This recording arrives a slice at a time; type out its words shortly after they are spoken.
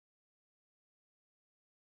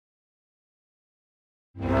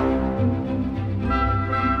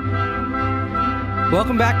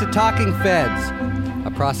Welcome back to Talking Feds,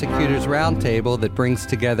 a prosecutors' roundtable that brings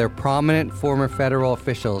together prominent former federal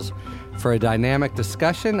officials for a dynamic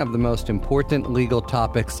discussion of the most important legal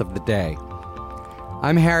topics of the day.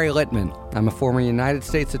 I'm Harry Littman. I'm a former United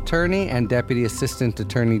States Attorney and Deputy Assistant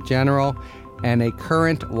Attorney General and a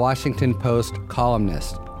current Washington Post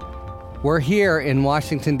columnist. We're here in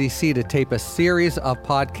Washington, D.C. to tape a series of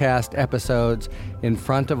podcast episodes in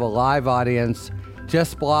front of a live audience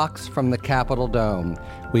just blocks from the Capitol Dome.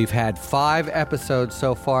 We've had 5 episodes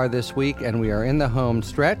so far this week, and we are in the home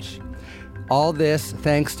stretch. All this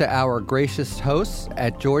thanks to our gracious hosts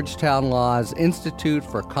at Georgetown Law's Institute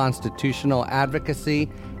for Constitutional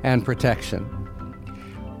Advocacy and Protection.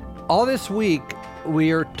 All this week,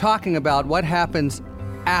 we are talking about what happens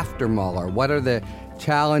after Mueller. What are the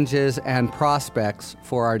challenges and prospects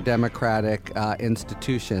for our democratic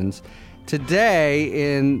institutions?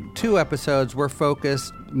 Today, in 2 episodes, we're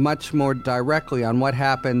focused much more directly on what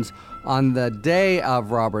happens on the day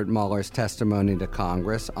of Robert Mueller's testimony to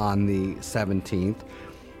Congress on the 17th.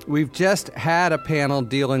 We've just had a panel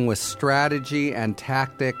dealing with strategy and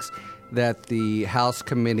tactics that the House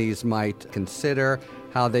committees might consider,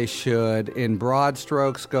 how they should, in broad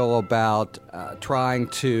strokes, go about trying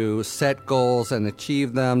to set goals and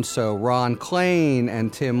achieve them. So Ron Klain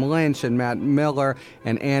and Tim Lynch and Matt Miller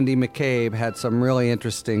and Andy McCabe had some really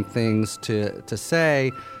interesting things to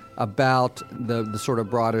say about the sort of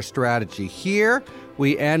broader strategy. Here,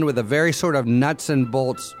 we end with a very sort of nuts and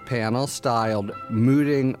bolts panel styled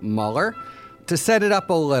Mooting Mueller to set it up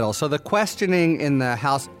a little. So the questioning in the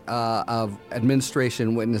House of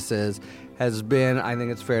Administration witnesses has been, I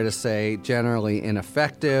think it's fair to say, generally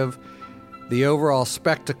ineffective. The overall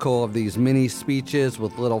spectacle of these mini speeches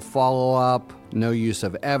with little follow-up, no use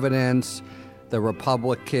of evidence, the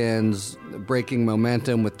Republicans breaking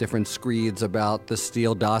momentum with different screeds about the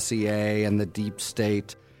Steele dossier and the deep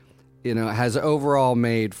state, has overall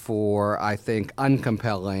made for, I think,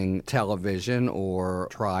 uncompelling television or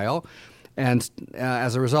trial. And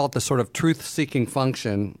as a result, the sort of truth-seeking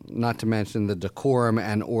function, not to mention the decorum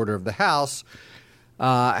and order of the House,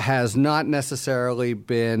 has not necessarily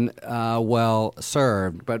been well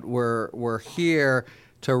served. But we're here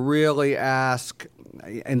to really ask,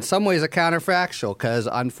 in some ways, a counterfactual, because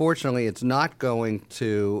unfortunately it's not going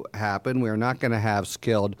to happen. We're not going to have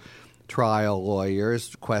skilled trial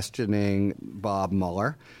lawyers questioning Bob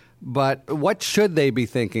Mueller. But what should they be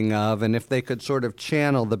thinking of? And if they could sort of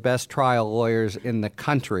channel the best trial lawyers in the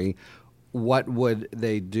country, what would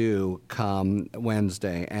they do come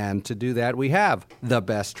Wednesday? And to do that, we have the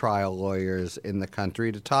best trial lawyers in the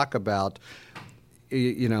country to talk about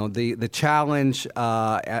the challenge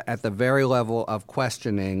at the very level of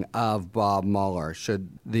questioning of Bob Mueller. Should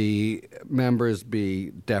the members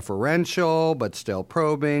be deferential but still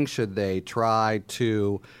probing? Should they try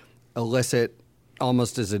to elicit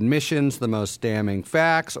almost as admissions the most damning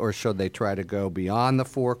facts, or should they try to go beyond the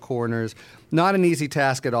 4 corners? Not an easy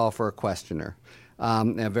task at all for a questioner.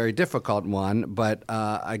 A very difficult one, but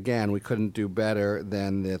again, we couldn't do better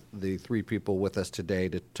than the 3 people with us today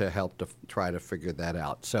to help to try to figure that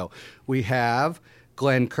out. So we have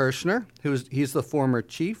Glenn Kirshner, he's the former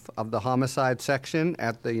chief of the homicide section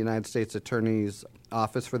at the United States Attorney's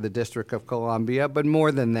Office for the District of Columbia, but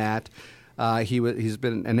more than that, he's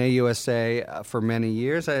been an AUSA for many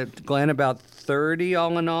years. Glenn, about 30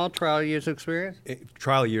 all in all trial years experience?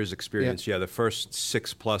 Trial years experience, yeah. The first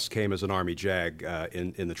 6+ came as an Army JAG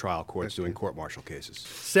in the trial courts doing court-martial cases.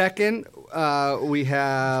 Second, we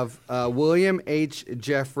have William H.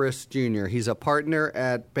 Jeffress, Jr. He's a partner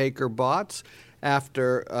at Baker Botts.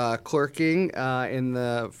 After clerking in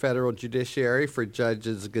the federal judiciary for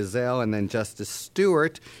Judges Gazelle and then Justice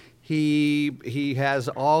Stewart, he has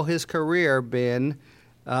all his career been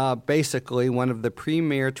basically one of the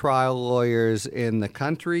premier trial lawyers in the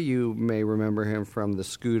country. You may remember him from the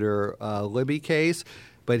Scooter Libby case,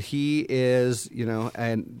 but he is,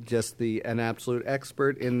 an absolute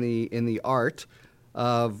expert in the art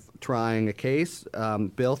of trying a case.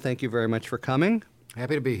 Bill, thank you very much for coming.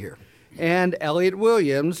 Happy to be here. And Elliot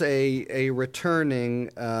Williams, a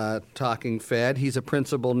returning talking Fed. He's a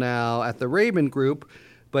principal now at the Rabin Group,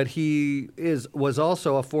 but he was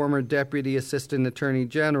also a former Deputy Assistant Attorney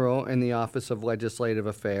General in the Office of Legislative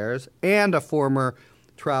Affairs and a former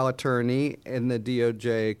trial attorney in the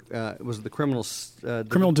DOJ. Was the criminal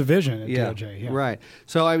division at DOJ? Yeah, right.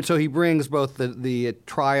 So he brings both the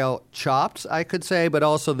trial chops, I could say, but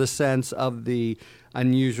also the sense of the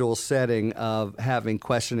unusual setting of having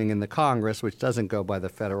questioning in the Congress, which doesn't go by the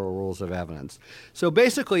federal rules of evidence. So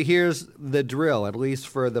basically, here's the drill, at least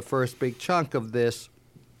for the first big chunk of this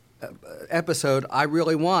episode, I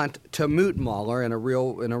really want to moot Mueller in a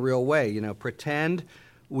real way. Pretend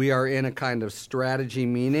we are in a kind of strategy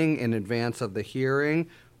meeting in advance of the hearing.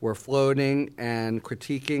 We're floating and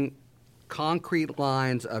critiquing concrete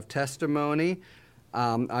lines of testimony.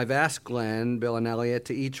 I've asked Glenn, Bill, and Elliot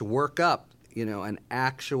to each work up, an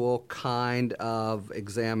actual kind of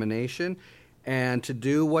examination, and to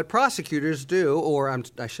do what prosecutors do, or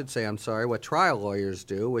what trial lawyers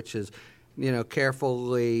do, which is,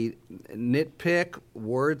 carefully nitpick,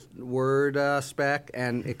 word spec,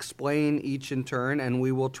 and explain each in turn. And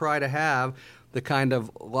we will try to have the kind of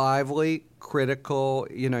lively, critical,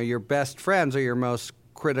 your best friends are your most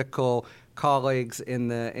critical colleagues in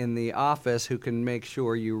the office who can make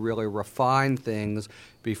sure you really refine things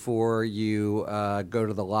before you go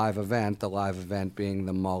to the live event being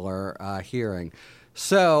the Mueller hearing.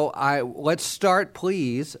 So let's start,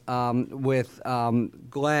 please, with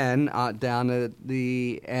Glenn down at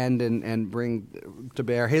the end and bring to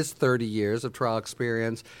bear his 30 years of trial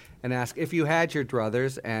experience and ask if you had your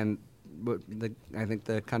druthers, and I think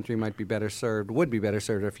the country would be better served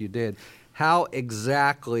if you did. How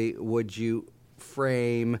exactly would you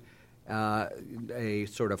frame a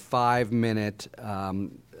sort of 5-minute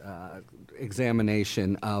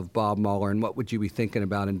examination of Bob Mueller, and what would you be thinking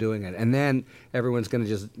about in doing it? And then everyone's going to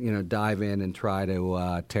just dive in and try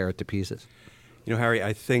to tear it to pieces. Harry,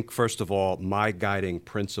 I think, first of all, my guiding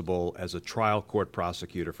principle as a trial court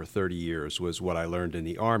prosecutor for 30 years was what I learned in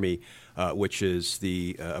the Army, which is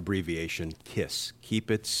the abbreviation KISS.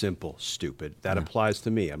 Keep it simple, stupid. That applies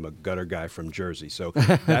to me. I'm a gutter guy from Jersey, so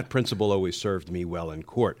that principle always served me well in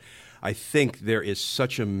court. I think there is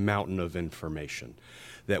such a mountain of information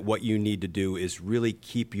that what you need to do is really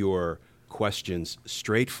keep your questions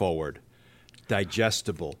straightforward,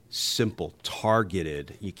 digestible, simple,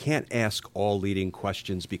 targeted. You can't ask all leading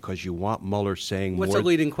questions because you want Mueller saying more. What's a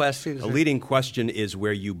leading question? A leading question is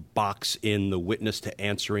where you box in the witness to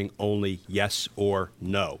answering only yes or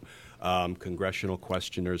no. Congressional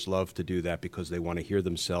questioners love to do that because they want to hear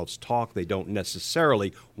themselves talk. They don't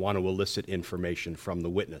necessarily want to elicit information from the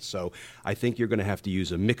witness. So I think you're going to have to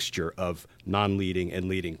use a mixture of non-leading and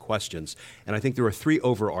leading questions. And I think there are 3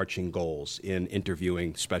 overarching goals in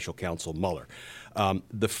interviewing Special Counsel Mueller.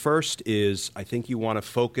 The first is I think you want to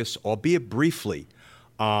focus, albeit briefly,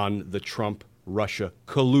 on the Trump-Russia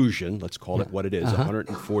collusion, let's call it what it is,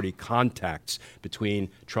 140 contacts between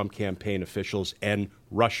Trump campaign officials and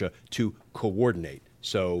Russia to coordinate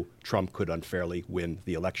so Trump could unfairly win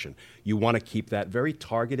the election. You want to keep that very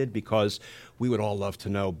targeted because we would all love to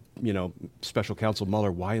know, Special Counsel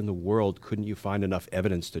Mueller, why in the world couldn't you find enough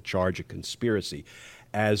evidence to charge a conspiracy?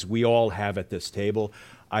 As we all have at this table,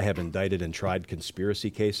 I have indicted and tried conspiracy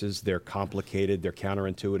cases. They're complicated, they're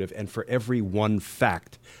counterintuitive, and for every one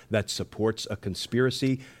fact that supports a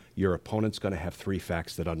conspiracy, your opponent's going to have 3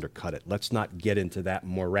 facts that undercut it. Let's not get into that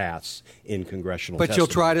morass in congressional testimony. But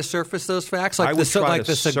you'll try to surface those facts, like the cigar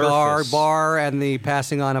surface. bar and the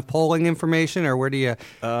passing on of polling information, or where do you?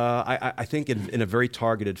 I think in a very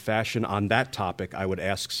targeted fashion on that topic, I would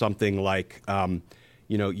ask something like,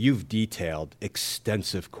 you've detailed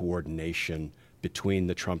extensive coordination between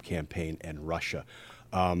the Trump campaign and Russia.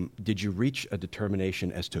 Did you reach a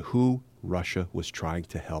determination as to who Russia was trying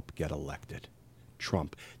to help get elected?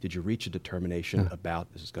 Trump. Did you reach a determination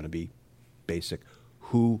about, this is going to be basic,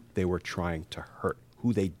 who they were trying to hurt,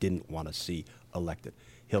 who they didn't want to see elected?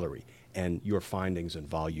 Hillary. And your findings in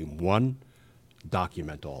Volume 1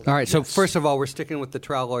 document all that. All right, so first of all, we're sticking with the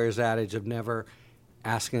trial lawyer's adage of never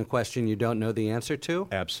asking a question you don't know the answer to?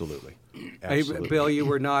 Absolutely. Hey, Bill, you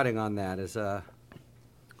were nodding on that.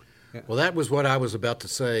 Well, that was what I was about to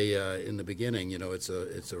say in the beginning. It's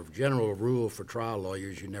a general rule for trial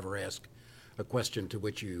lawyers. You never ask a question to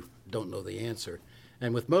which you don't know the answer.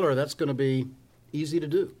 And with Mueller, that's going to be easy to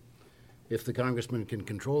do if the congressman can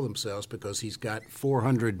control themselves, because he's got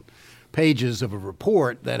 400 pages of a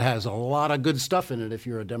report that has a lot of good stuff in it if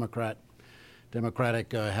you're a Democratic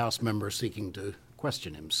House member seeking to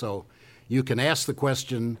question him. So you can ask the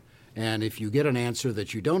question, and if you get an answer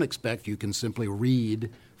that you don't expect, you can simply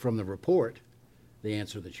read from the report the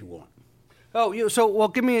answer that you want.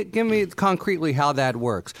 Give me concretely how that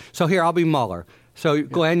works. So here, I'll be Mueller. So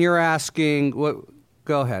Glenn, you're asking. Go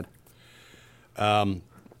ahead.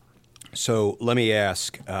 So let me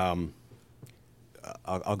ask. I'll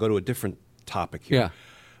go to a different topic here.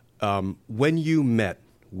 Yeah. When you met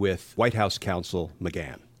with White House counsel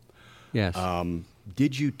McGahn, yes,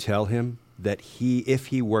 did you tell him that if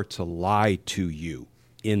he were to lie to you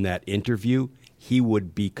in that interview, he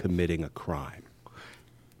would be committing a crime?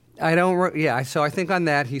 I don't. Yeah. So I think on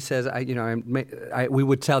that he says, we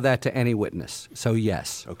would tell that to any witness. So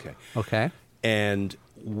yes. Okay. Okay. And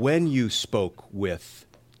when you spoke with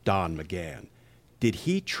Don McGahn, did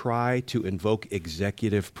he try to invoke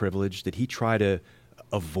executive privilege? Did he try to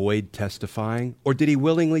avoid testifying, or did he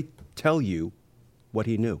willingly tell you what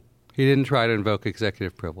he knew? He didn't try to invoke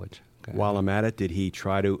executive privilege. Okay. While I'm at it, did he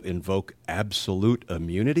try to invoke absolute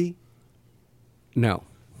immunity? No.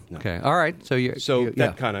 Okay. All right.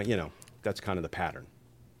 That kind of, that's kind of the pattern.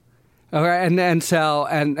 All right,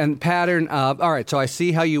 and pattern of all right. So I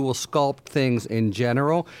see how you will sculpt things in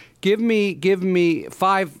general. Give me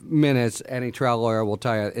 5 minutes. Any trial lawyer will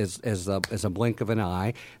tell you is a blink of an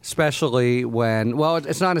eye, especially when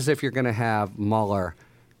it's not as if you're going to have Mueller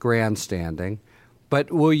grandstanding,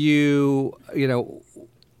 but will you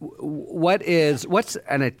what's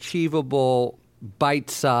an achievable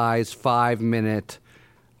bite-sized 5-minute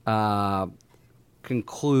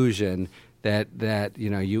conclusion that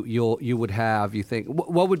you would have, you think,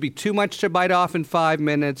 what would be too much to bite off in 5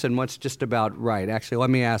 minutes and what's just about right? Actually, let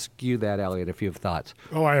me ask you that, Elliot, if you have thoughts.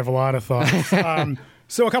 Oh, I have a lot of thoughts.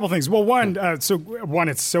 So a couple things. Well, one,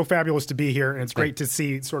 it's so fabulous to be here, and it's great to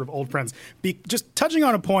see sort of old friends. Just touching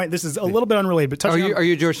on a point, this is a little bit unrelated, but are you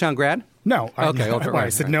a Georgetown grad? No. Okay. I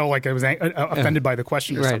said no like I was offended by the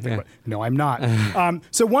question or something. Yeah. But no, I'm not.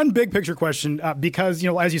 So one big picture question, because,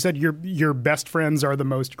 as you said, your best friends are the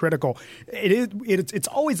most critical. It's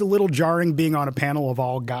always a little jarring being on a panel of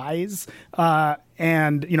all guys.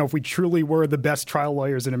 And, if we truly were the best trial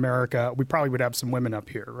lawyers in America, we probably would have some women up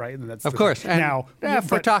here, right? And that's of course. And now,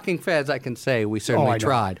 for Talking Feds, I can say we certainly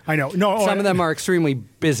tried. I know. No, some of them are extremely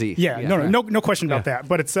busy. No question about that.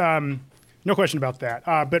 But it's no question about that.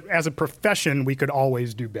 But as a profession, we could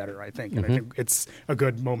always do better, I think. And I think it's a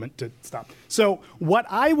good moment to stop. So what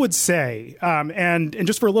I would say, and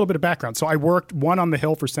just for a little bit of background, so I worked on the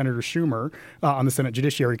Hill for Senator Schumer on the Senate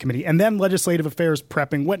Judiciary Committee, and then Legislative Affairs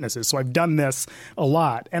prepping witnesses. So I've done this a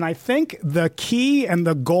lot. And I think the key and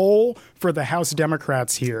the goal for the House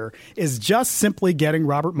Democrats here is just simply getting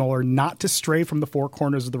Robert Mueller not to stray from the four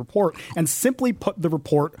corners of the report and simply put the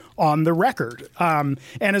report on the record. And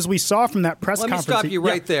as we saw from that press conference... Let me stop you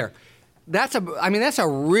right there. That's a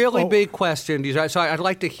really big question. So I'd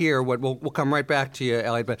like to hear what we'll come right back to you,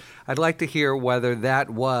 Elliot, but I'd like to hear whether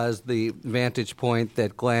that was the vantage point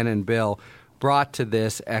that Glenn and Bill brought to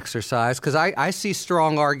this exercise, because I see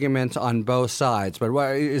strong arguments on both sides. But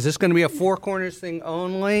is this going to be a four corners thing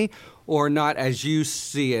only, or not as you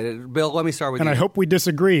see it? Bill, let me start with you. And I hope we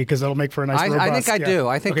disagree, because that'll make for a nice robust... I think I do.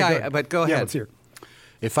 I think but go ahead. Let's hear.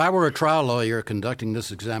 If I were a trial lawyer conducting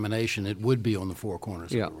this examination, it would be on the four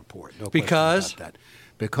corners of the report. No because? question about that.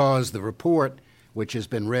 Because the report, which has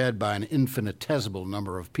been read by an infinitesimal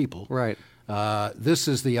number of people, right. This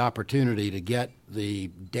is the opportunity to get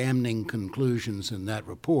the damning conclusions in that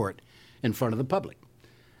report in front of the public.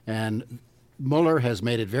 And Mueller has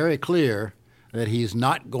made it very clear that he's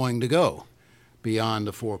not going to go beyond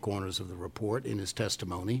the four corners of the report in his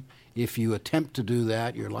testimony. If you attempt to do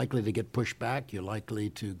that, you're likely to get pushed back. You're likely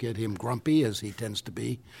to get him grumpy, as he tends to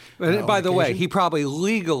be. By the way, he probably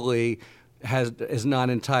legally is not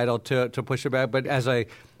entitled to push it back, but as a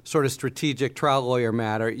sort of strategic trial lawyer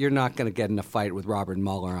matter, you're not going to get in a fight with Robert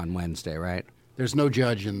Mueller on Wednesday, right? There's no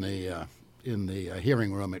judge in the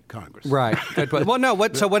hearing room at Congress. Right. Well, no.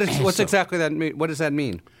 What's exactly that mean? What does that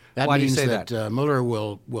mean? That Why means do you say that Mueller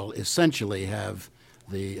will essentially have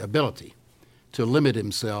the ability to limit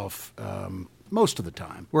himself most of the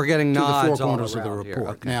time. We're getting nods to the four corners of the all report. Here.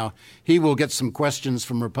 Okay. Now, he will get some questions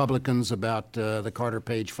from Republicans about the Carter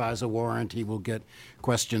Page FISA warrant. He will get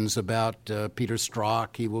questions about Peter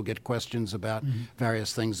Strzok. He will get questions about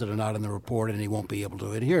various things that are not in the report, and he won't be able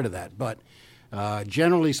to adhere to that. But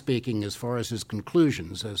generally speaking, as far as his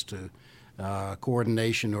conclusions as to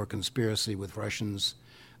coordination or conspiracy with Russians,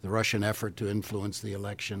 the Russian effort to influence the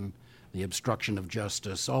election, the obstruction of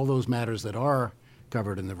justice, all those matters that are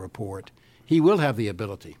covered in the report, he will have the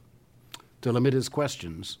ability to limit his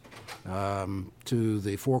questions to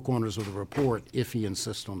the four corners of the report if he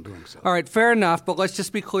insists on doing so. All right, fair enough, but let's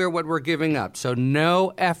just be clear what we're giving up. So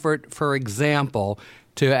no effort, for example,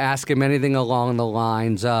 to ask him anything along the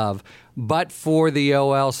lines of, but for the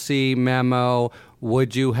OLC memo,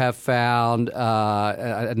 would you have found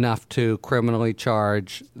enough to criminally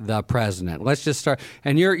charge the president? Let's just start.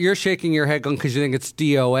 And you're shaking your head because you think it's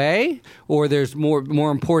DOA, or there's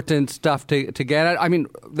more important stuff to get at. I mean,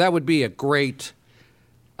 that would be a great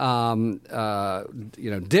dividend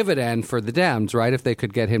for the Dems, right? If they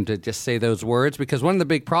could get him to just say those words, because one of the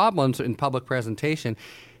big problems in public presentation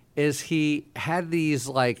is he had these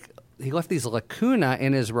these lacuna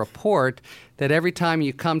in his report that every time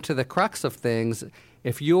you come to the crux of things,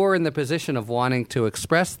 if you're in the position of wanting to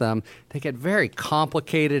express them, they get very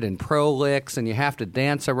complicated and prolix, and you have to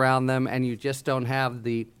dance around them, and you just don't have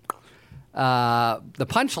the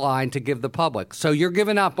punchline to give the public. So you're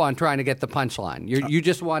giving up on trying to get the punchline. You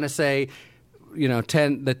just want to say,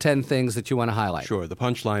 10 things that you want to highlight. Sure. The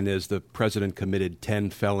punchline is the president committed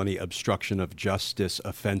 10 felony obstruction of justice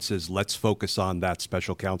offenses. Let's focus on that,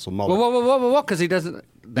 Special Counsel Mueller. Whoa, because he doesn't.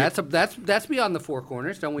 That's beyond the four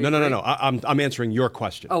corners, don't we? No. I'm answering your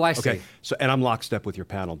question. Oh, I see. Okay. So, and I'm lockstep with your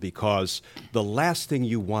panel, because the last thing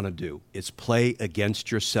you want to do is play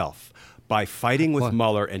against yourself by fighting with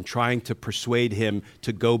Mueller and trying to persuade him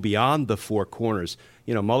to go beyond the four corners.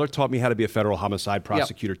 Mueller taught me how to be a federal homicide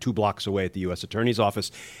prosecutor 2 blocks away at the U.S. Attorney's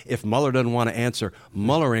Office. If Mueller doesn't want to answer,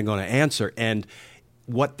 Mueller ain't going to answer. And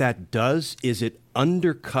what that does is it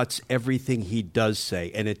undercuts everything he does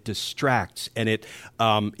say, and it distracts, and it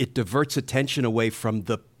diverts attention away from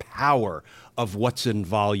the power of what's in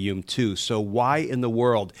Volume 2. So why in the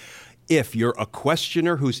world, if you're a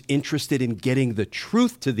questioner who's interested in getting the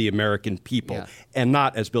truth to the American people and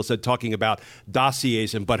not, as Bill said, talking about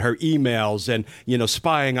dossiers but her emails and,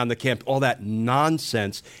 spying on the camp, all that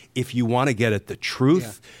nonsense, if you want to get at the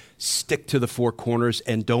truth, stick to the four corners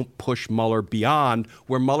and don't push Mueller beyond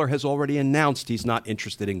where Mueller has already announced he's not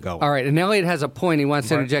interested in going. All right, and Elliot has a point he wants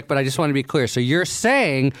to interject, but I just want to be clear. So you're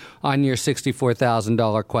saying on your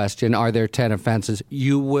 $64,000 question, are there 10 offenses,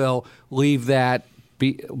 you will leave that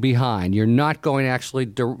behind. You're not going to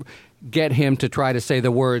actually get him to try to say the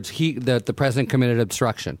words that the president committed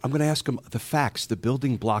obstruction. I'm going to ask him the facts, the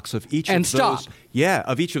building blocks of each of those. Stop. Yeah,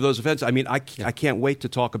 of each of those offenses. I mean, I can't wait to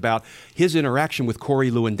talk about his interaction with Corey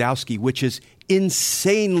Lewandowski, which is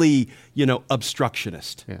insanely,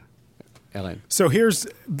 obstructionist. Yeah. Ellen. So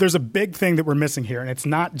there's a big thing that we're missing here, and it's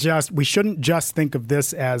not just, we shouldn't just think of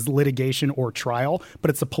this as litigation or trial, but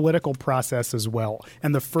it's a political process as well.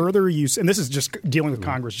 And the further and this is just dealing with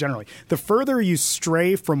Congress generally, the further you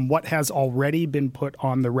stray from what has already been put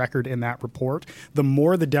on the record in that report, the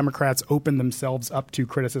more the Democrats open themselves up to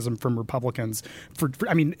criticism from Republicans.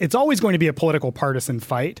 It's always going to be a political partisan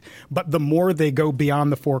fight, but the more they go beyond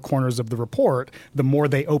the four corners of the report, the more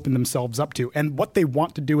they open themselves up to. And what they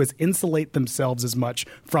want to do is insulate themselves as much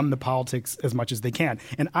from the politics as much as they can.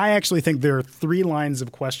 And I actually think there are 3 lines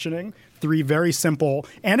of questioning, 3 very simple,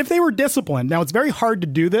 and if they were disciplined, now it's very hard to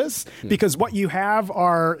do this because what you have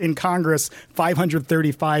are in Congress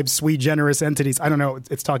 535 sui generis entities. I don't know,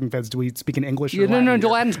 it's Talking Feds. Do we speak in English? Or Latin? No,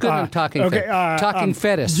 Latin's good in Talking Feds. Talking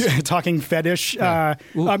fetish. Talking fetish.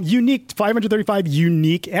 Unique, 535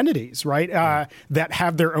 unique entities, right? That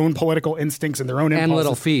have their own political instincts and their own impulses. And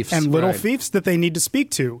little fiefs. And little fiefs that they need to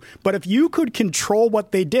speak to. But if you could control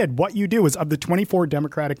what they did, what you do is of the 24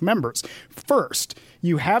 Democratic members, first,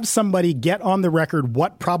 you have somebody get on the record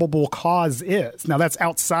what probable cause is. Now, that's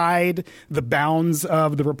outside the bounds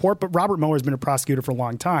of the report, but Robert Mueller has been a prosecutor for a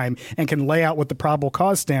long time and can lay out what the probable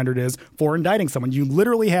cause standard is for indicting someone. You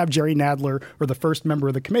literally have Jerry Nadler or the first member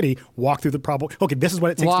of the committee walk through the probable. Okay, this is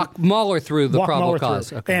what it takes. Walk Mueller through the probable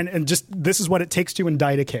cause. Okay. And just this is what it takes to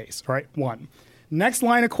indict a case. All right, 1. Next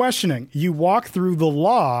line of questioning, you walk through the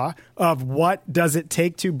law of what does it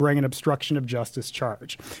take to bring an obstruction of justice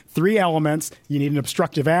charge. 3 elements. You need an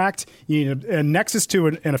obstructive act, you need a nexus to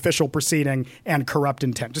an official proceeding, and corrupt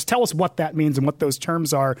intent. Just tell us what that means and what those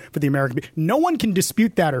terms are for the American people. No one can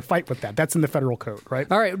dispute that or fight with that. That's in the federal code, right?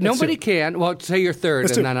 All right, nobody can. Well, say your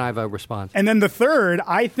third, and then I have a response. And then the third,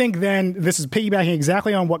 I think then, this is piggybacking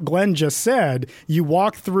exactly on what Glenn just said, you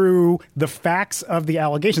walk through the facts of the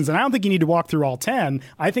allegations. And I don't think you need to walk through all 10.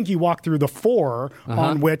 I think you walk through the 4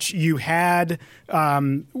 on which you had,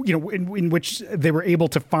 in which they were able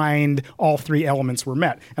to find all 3 elements were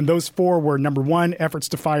met. And those 4 were, number 1, efforts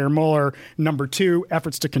to fire Mueller. Number 2,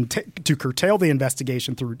 efforts to curtail the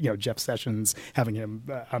investigation through, Jeff Sessions having him.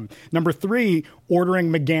 Number 3, ordering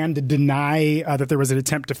McGahn to deny that there was an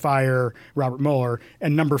attempt to fire Robert Mueller.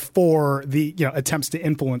 And number 4, the attempts to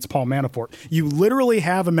influence Paul Manafort. You literally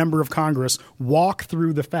have a member of Congress walk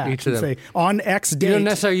through the facts and say, on X date. You don't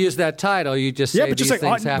necessarily use that title. You just say these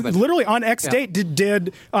things happen. Literally on X date,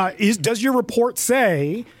 does your report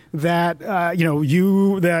say that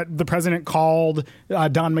that the president called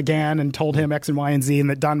Don McGahn and told him X and Y and Z, and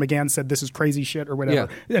that Don McGahn said this is crazy shit or whatever,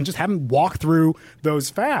 and just have him walk through those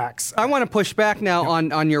facts. I want to push back now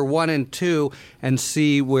on your 1 and 2 and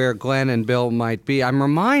see where Glenn and Bill might be. I'm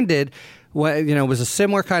reminded. Well, it was a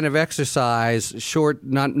similar kind of exercise, short,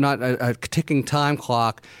 not a ticking time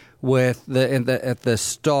clock, with at the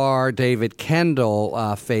Star David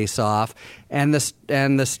Kendall face-off, and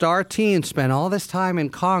the Star team spent all this time in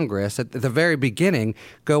Congress at the very beginning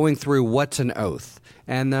going through what's an oath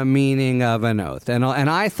and the meaning of an oath, and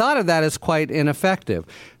I thought of that as quite ineffective.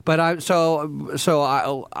 But I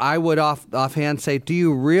would offhand say, do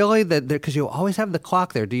you really, because you always have the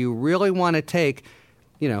clock there, do you really want to take,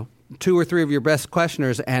 2 or 3 of your best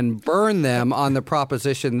questioners and burn them on the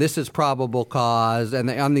proposition this is probable cause, and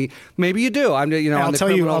maybe you do. I'll tell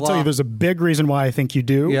you, there's a big reason why I think you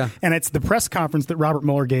do. Yeah. And it's the press conference that Robert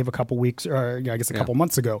Mueller gave a couple weeks, or I guess a couple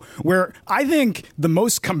months ago, where I think the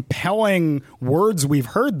most compelling words we've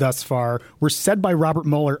heard thus far were said by Robert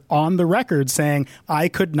Mueller on the record, saying we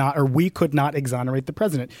could not exonerate the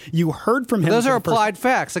president. You heard from him. Those are applied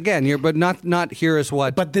facts again. But not here is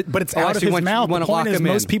what. But it's out of his mouth. The point is,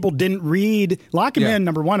 most people didn't lock him in,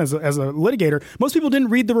 number one, as a litigator. Most people didn't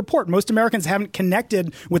read the report. Most Americans haven't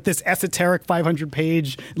connected with this esoteric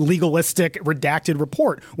 500-page legalistic redacted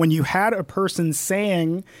report. When you had a person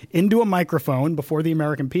saying into a microphone before the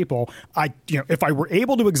American people, if I were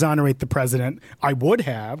able to exonerate the president, I would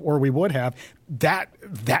have, or we would have, that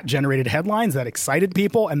generated headlines, that excited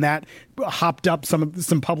people, and that hopped up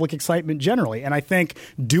some public excitement generally. And I think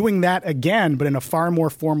doing that again, but in a far more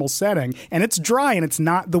formal setting, and it's dry and it's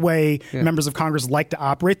not the way members of Congress like to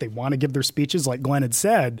operate. They want to give their speeches like Glenn had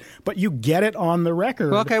said, but you get it on the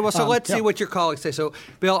record. Well, okay, so let's see what your colleagues say. So,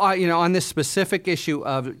 Bill, on this specific issue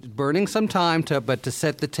of burning some time to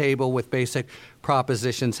set the table with basic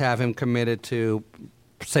propositions, have him committed to,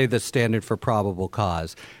 say, the standard for probable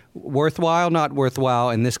cause. Worthwhile, not worthwhile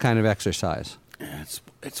in this kind of exercise?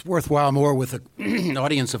 It's worthwhile more with an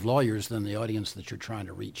audience of lawyers than the audience that you're trying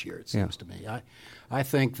to reach here, it seems to me. I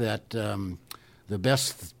think that the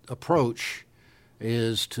best approach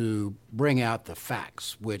is to bring out the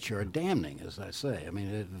facts, which are damning, as I say. I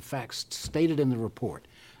mean, the facts stated in the report.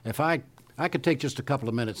 If I could take just a couple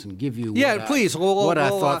of minutes and give you what I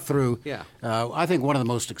thought through. I think one of the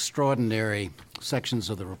most extraordinary sections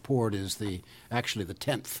of the report is actually the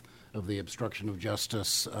 10th of the obstruction of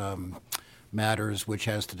justice matters, which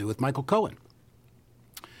has to do with Michael Cohen.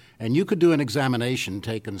 And you could do an examination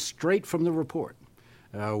taken straight from the report,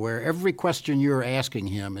 where every question you're asking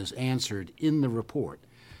him is answered in the report,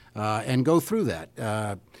 and go through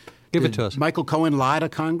that. Give it to us. Michael Cohen lie to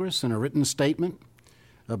Congress in a written statement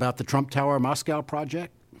about the Trump Tower Moscow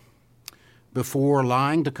project? Before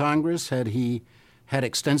lying to Congress, had he had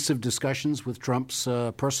extensive discussions with Trump's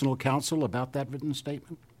personal counsel about that written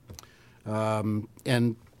statement?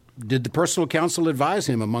 And did the personal counsel advise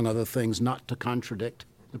him, among other things, not to contradict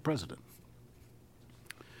the president?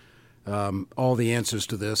 All the answers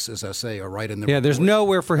to this, as I say, are right in the report. There's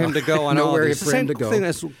nowhere for him to go on all these. For him to go. Thing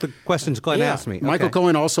as the questions Glenn asked me. Michael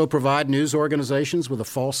Cohen also provided news organizations with a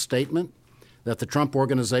false statement that the Trump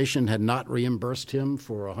organization had not reimbursed him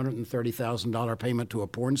for a $130,000 payment to a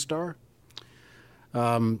porn star.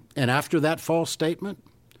 And after that false statement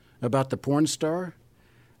about the porn star,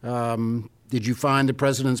 did you find the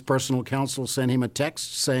president's personal counsel sent him a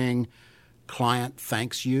text saying, "Client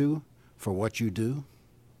thanks you for what you do"?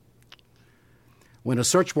 When a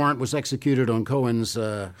search warrant was executed on Cohen's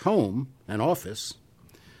home and office,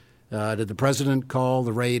 did the president call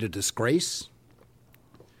the raid a disgrace?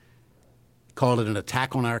 Called it an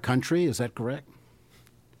attack on our country? Is that correct?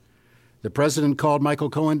 The president called Michael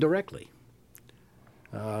Cohen directly,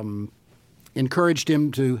 encouraged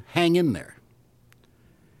him to hang in there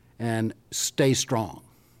and stay strong.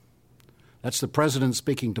 That's the president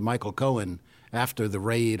speaking to Michael Cohen after the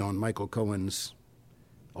raid on Michael Cohen's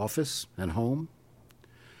office and home.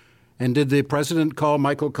 And did the president call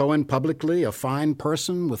Michael Cohen publicly a fine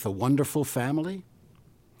person with a wonderful family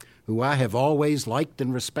who I have always liked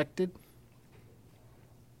and respected?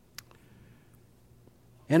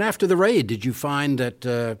 And after the raid, did you find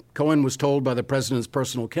that Cohen was told by the president's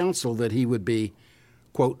personal counsel that he would be,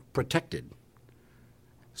 quote, protected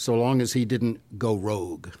so long as he didn't go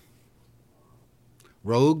rogue?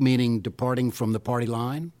 Rogue meaning departing from the party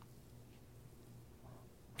line?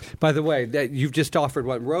 By the way, that you've just offered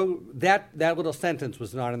what that little sentence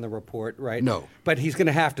was not in the report, right? No. But he's going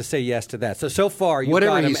to have to say yes to that. So far you've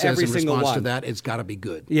whatever got him he says every in single response one. to that, it's got to be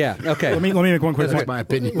good. Yeah. Okay. Let me make one quick point. That's my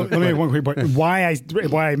opinion. Let me make one quick point. Why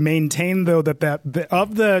I maintain though that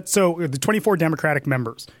the 24 Democratic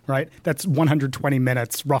members, right? That's 120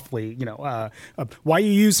 minutes roughly. Why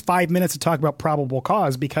you use 5 minutes to talk about probable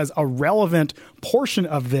cause? Because a relevant portion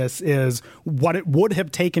of this is what it would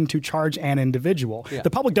have taken to charge an individual. Yeah. The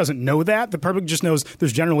public public doesn't know that. The public just knows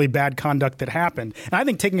there's generally bad conduct that happened. And I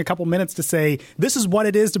think taking a couple minutes to say, this is what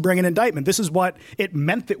it is to bring an indictment. This is what it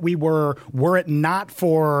meant that we were it not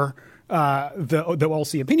for the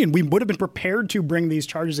OLC opinion, we would have been prepared to bring these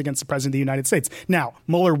charges against the President of the United States. Now,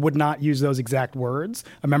 Mueller would not use those exact words.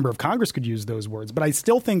 A member of Congress could use those words. But I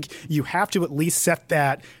still think you have to at least set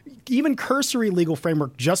that even cursory legal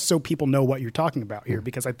framework just so people know what you're talking about here.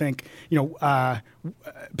 Because I think,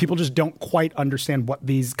 people just don't quite understand what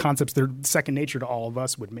these concepts, they're second nature to all of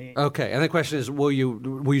us, would mean. Okay. And the question is, will you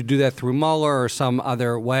do that through Mueller or some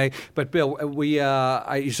other way? But, Bill,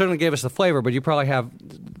 you certainly gave us the flavor, but you probably have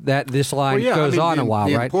this line goes on a while,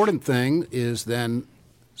 right? The important thing is then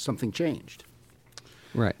something changed.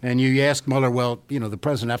 Right. And you ask Mueller, the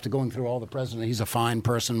president, after going through all the president, he's a fine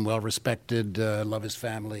person, well-respected, love his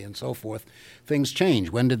family, and so forth. Things change.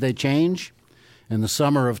 When did they change? In the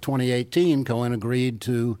summer of 2018, Cohen agreed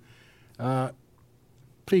to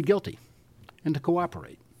plead guilty and to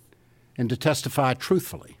cooperate and to testify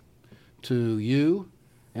truthfully to you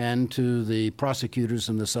and to the prosecutors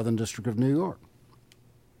in the Southern District of New York.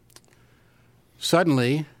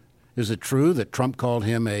 Suddenly, is it true that Trump called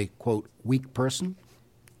him a, quote, weak person?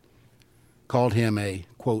 Called him a,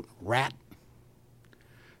 quote, rat?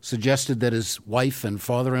 Suggested that his wife and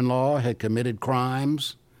father-in-law had committed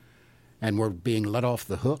crimes and were being let off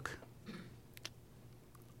the hook?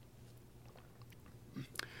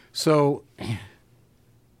 So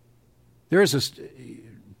there is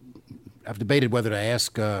I've debated whether to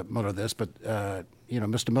ask Mueller this, but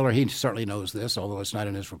Mr. Mueller, he certainly knows this, although it's not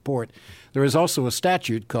in his report. There is also a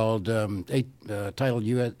statute called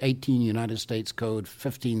Title 18 United States Code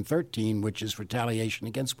 1513, which is retaliation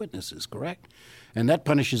against witnesses, correct? And that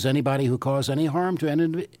punishes anybody who caused any harm to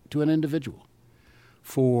an individual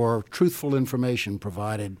for truthful information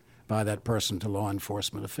provided by that person to law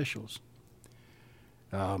enforcement officials.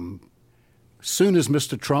 Soon as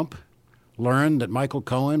Mr. Trump learned that Michael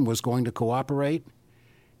Cohen was going to cooperate,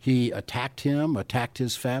 he attacked him, attacked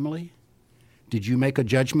his family. Did you make a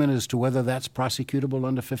judgment as to whether that's prosecutable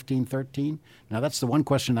under 1513? Now, that's the one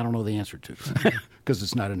question I don't know the answer to because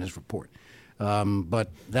it's not in his report. But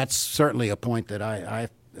that's certainly a point that I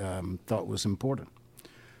thought was important.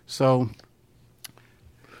 So,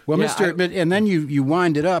 and then you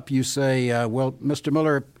wind it up. You say, Mr.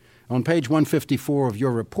 Mueller, on page 154 of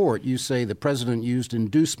your report, you say the president used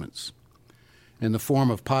inducements in the form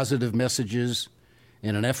of positive messages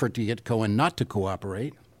in an effort to get Cohen not to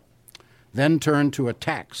cooperate, then turned to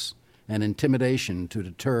attacks and intimidation to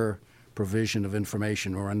deter provision of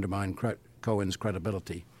information or undermine Cohen's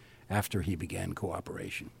credibility after he began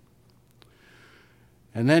cooperation.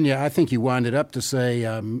 And then I think you wind it up to say,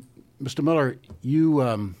 Mr. Mueller, you,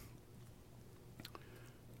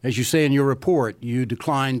 as you say in your report, you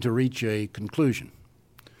declined to reach a conclusion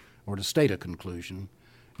or to state a conclusion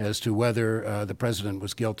as to whether the president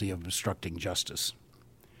was guilty of obstructing justice.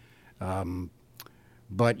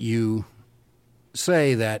 But you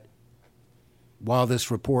say that while this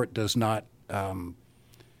report does not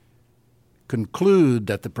conclude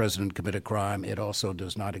that the president committed a crime, it also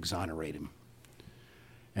does not exonerate him.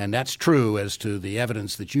 And that's true as to the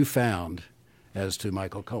evidence that you found as to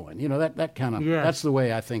Michael Cohen. That kind of that's the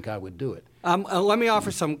way I think I would do it. Let me offer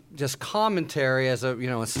some just commentary as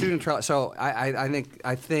a student trial. So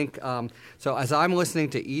I think so as I'm listening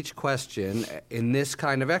to each question in this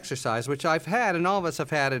kind of exercise, which I've had and all of us have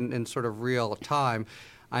had in sort of real time,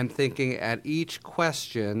 I'm thinking at each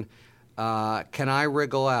question, can I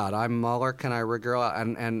wriggle out? I'm Mueller. Can I wriggle out?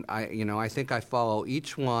 And I think I follow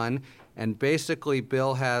each one. And basically,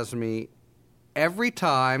 Bill has me every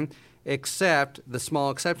time, except the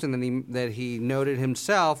small exception that he noted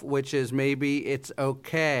himself, which is maybe it's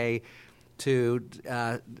okay to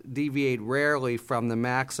deviate rarely from the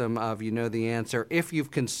maxim of the answer if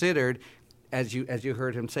you've considered, as you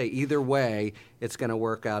heard him say, either way it's going to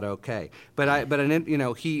work out okay. I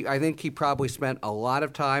think he probably spent a lot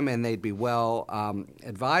of time, and they'd be well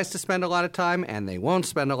advised to spend a lot of time, and they won't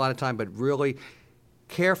spend a lot of time, but really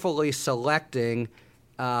carefully selecting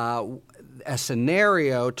a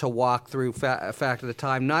scenario to walk through fact at a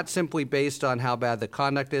time, not simply based on how bad the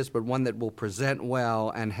conduct is, but one that will present well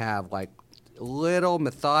and have like little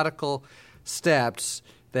methodical steps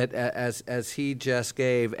that as he just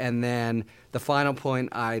gave. And then the final point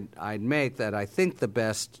I'd make that I think the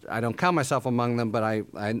best, I don't count myself among them, but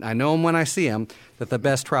I know him when I see him, that the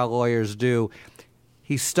best trial lawyers do,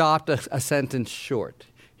 he stopped a sentence short.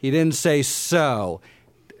 He didn't say so.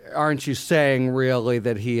 aren't you saying really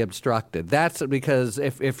that he obstructed? That's because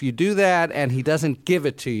if you do that and he doesn't give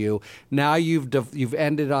it to you, now you've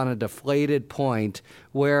ended on a deflated point.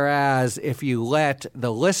 Whereas if you let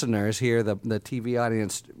the listeners here, the TV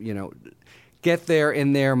audience, get there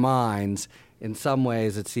in their minds, in some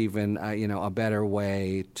ways it's even a better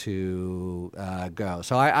way to go.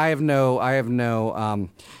 So I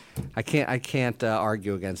can't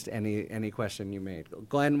argue against any question you made.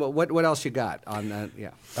 Glenn, what else you got on that?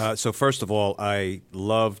 Yeah. So first of all, I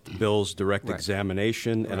loved Bill's direct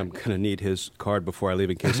examination, and I'm going to need his card before I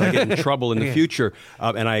leave in case I get in trouble in the future.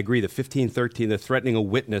 And I agree, the 1513, the threatening a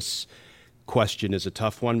witness question is a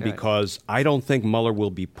tough one because I don't think Mueller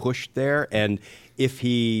will be pushed there. And if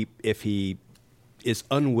he is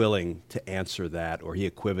unwilling to answer that, or he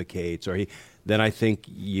equivocates, then I think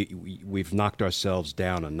we've knocked ourselves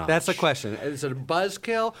down a notch. That's the question. Is it a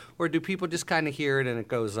buzzkill, or do people just kind of hear it and it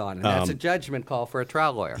goes on? And that's a judgment call for a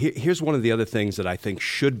trial lawyer. Here's one of the other things that I think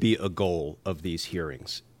should be a goal of these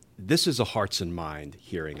hearings. This is a hearts and mind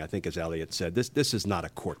hearing. I think, as Elliot said, this is not a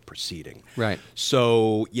court proceeding. Right.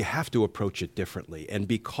 So you have to approach it differently. And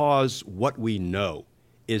because what we know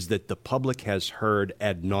is that the public has heard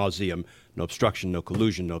ad nauseum, no obstruction, no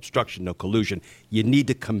collusion, no obstruction, no collusion. You need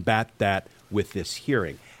to combat that with this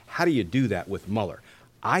hearing. How do you do that with Mueller?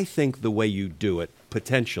 I think the way you do it,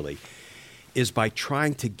 potentially, is by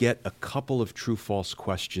trying to get a couple of true-false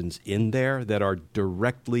questions in there that are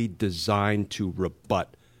directly designed to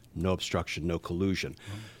rebut no obstruction, no collusion.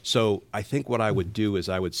 So I think what I would do is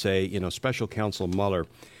I would say, Special Counsel Mueller,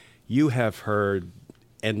 you have heard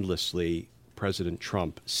endlessly President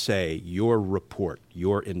Trump say your report,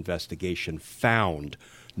 your investigation found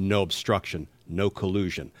no obstruction, no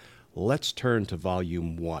collusion. Let's turn to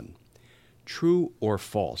Volume 1. True or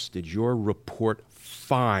false, did your report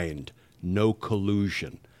find no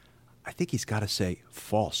collusion? I think he's got to say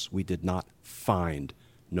false. We did not find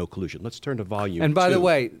no collusion. Let's turn to Volume 2. And by the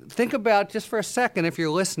way, think about, just for a second, if you're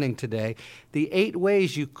listening today, the 8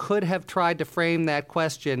 ways you could have tried to frame that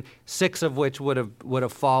question, 6 of which would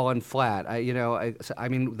have fallen flat. I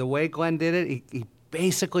mean, the way Glenn did it, he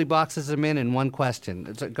basically boxes them in one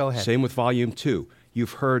question. So go ahead. Same with Volume 2.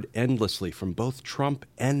 You've heard endlessly from both Trump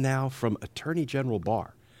and now from Attorney General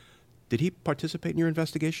Barr. Did he participate in your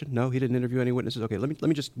investigation? No, he didn't interview any witnesses. Okay, let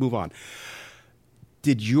me just move on.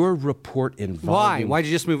 Did your report involve? Why did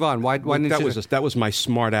you just move on? Why didn't that was my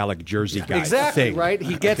smart aleck Jersey guy exactly thing. Right.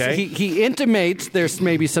 He gets he intimates there's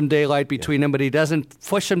maybe some daylight between them, but he doesn't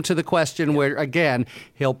push him to the question where again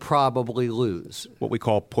he'll probably lose. What we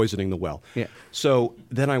call poisoning the well. Yeah. So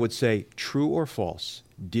then I would say, true or false?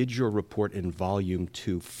 Did your report in Volume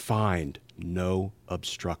 2 find no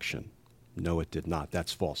obstruction? No, it did not.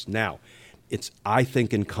 That's false. Now, it's I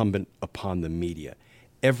think incumbent upon the media.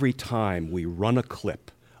 Every time we run a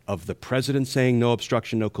clip of the president saying no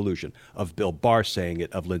obstruction, no collusion, of Bill Barr saying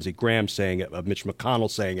it, of Lindsey Graham saying it, of Mitch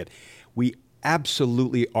McConnell saying it, we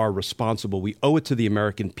absolutely are responsible. We owe it to the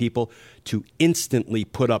American people to instantly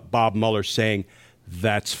put up Bob Mueller saying,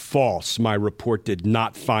 that's false. My report did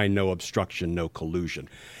not find no obstruction, no collusion.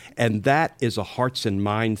 And that is a hearts and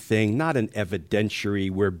mind thing, not an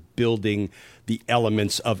evidentiary. We're building the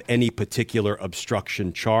elements of any particular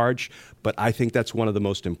obstruction charge. But I think that's one of the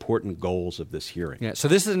most important goals of this hearing. Yeah. So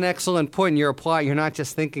this is an excellent point. You're not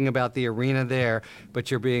just thinking about the arena there,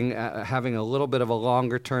 but you're having a little bit of a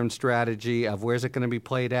longer term strategy of where's it going to be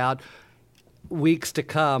played out. Weeks to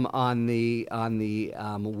come on the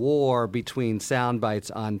war between sound bites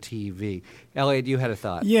on TV. Elliot, you had a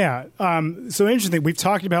thought. Yeah. So interesting. We've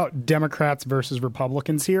talked about Democrats versus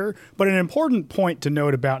Republicans here, but an important point to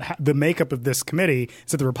note about the makeup of this committee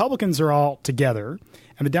is that the Republicans are all together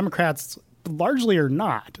and the Democrats largely are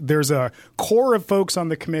not. There's a core of folks on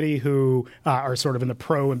the committee who are sort of in the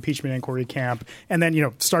pro-impeachment inquiry camp. And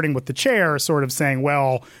then, starting with the chair sort of saying,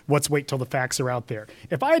 well, let's wait till the facts are out there.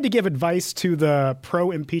 If I had to give advice to the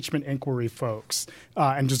pro-impeachment inquiry folks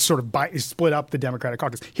and just sort of split up the Democratic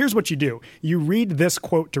caucus, here's what you do. You read this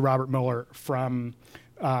quote to Robert Mueller from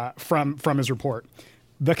his report.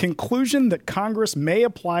 The conclusion that Congress may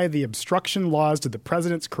apply the obstruction laws to the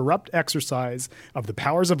president's corrupt exercise of the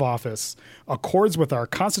powers of office accords with our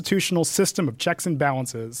constitutional system of checks and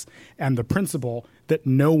balances and the principle that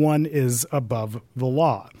no one is above the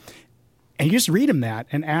law. And you just read him that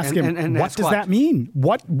and ask him, what does that mean?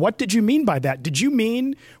 What did you mean by that? Did you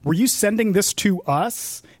mean, were you sending this to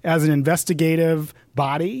us as an investigative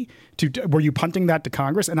body? Were you punting that to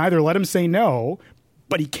Congress? And either let him say no,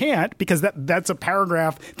 but he can't because that's a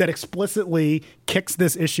paragraph that explicitly kicks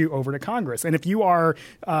this issue over to Congress. And if you are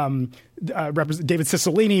David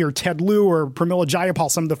Cicilline or Ted Lieu or Pramila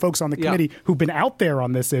Jayapal, some of the folks on the committee who've been out there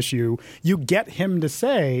on this issue, you get him to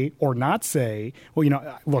say or not say,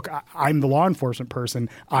 well, look, I'm the law enforcement person.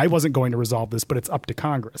 I wasn't going to resolve this, but it's up to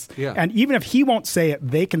Congress. Yeah. And even if he won't say it,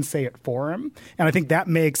 they can say it for him. And I think that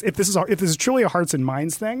makes, if this is truly a hearts and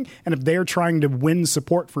minds thing, and if they're trying to win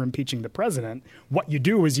support for impeaching the president, what you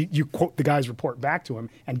do is you quote the guy's report back to him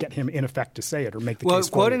and get him in effect to say it or make the case. Well,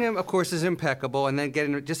 quoting him, of course, is impeccable, and then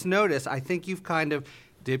just notice, I think you've kind of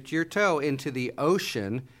dipped your toe into the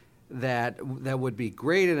ocean that would be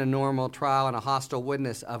great in a normal trial and a hostile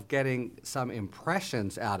witness of getting some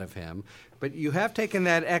impressions out of him. But you have taken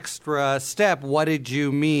that extra step. What did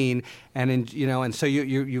you mean? And so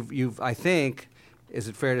you've I think, is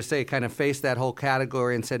it fair to say, kind of faced that whole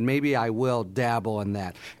category and said, maybe I will dabble in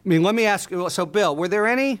that. I mean, let me ask you. So, Bill, were there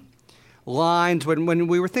any lines when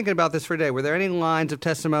we were thinking about this for a day? Were there any lines of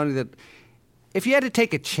testimony that, if you had to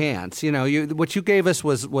take a chance, what you gave us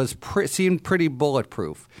seemed pretty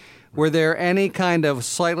bulletproof? Were there any kind of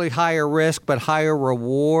slightly higher risk but higher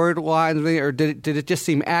reward lines, or did it just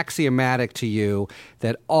seem axiomatic to you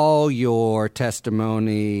that all your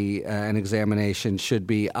testimony and examination should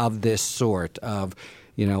be of this sort of,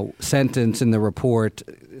 sentence in the report,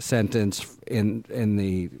 sentence in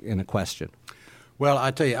a question? Well,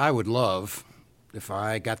 I tell you, I would love, if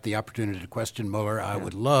I got the opportunity to question Mueller, I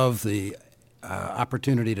would love the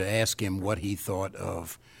opportunity to ask him what he thought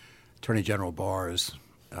of Attorney General Barr's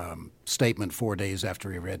statement 4 days after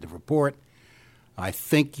he read the report. I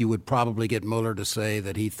think you would probably get Mueller to say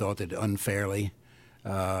that he thought that unfairly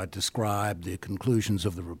described the conclusions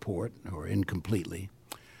of the report, or incompletely.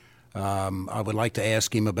 I would like to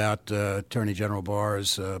ask him about Attorney General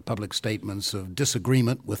Barr's public statements of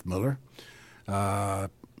disagreement with Mueller.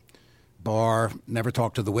 Barr never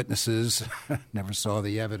talked to the witnesses, never saw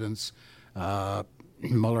the evidence.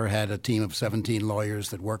 Mueller had a team of 17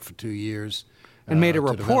 lawyers that worked for 2 years. And made a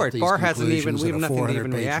report. Barr hasn't even, we have nothing to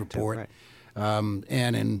even react report. to. Right.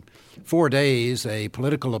 And in 4 days, a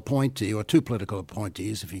political appointee, or two political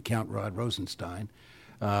appointees, if you count Rod Rosenstein,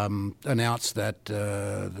 announced that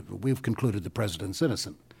we've concluded the president's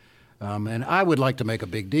innocent. And I would like to make a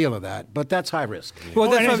big deal of that, but that's high risk. Well,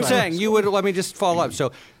 that's what I'm saying. Let me just follow up.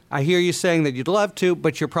 So I hear you saying that you'd love to,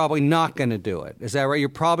 but you're probably not going to do it. Is that right? You're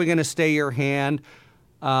probably going to stay your hand,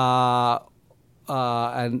 or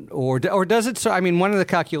does it? So, I mean, one of the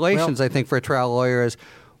calculations I think for a trial lawyer is,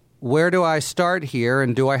 where do I start here,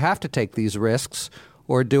 and do I have to take these risks,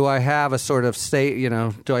 or do I have a sort of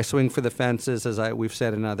do I swing for the fences, as we've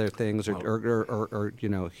said in other things, or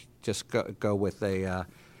just go with a.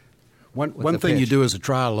 One thing you do as a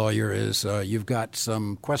trial lawyer is you've got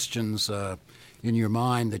some questions in your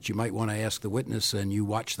mind that you might want to ask the witness, and you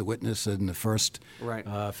watch the witness in the first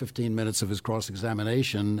 15 minutes of his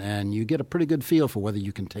cross-examination, and you get a pretty good feel for whether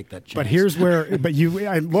you can take that chance. But here's where,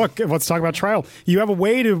 look, let's talk about trial. You have a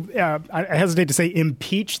way to, I hesitate to say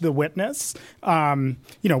impeach the witness,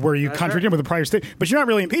 where you contradict him with a prior statement, but you're not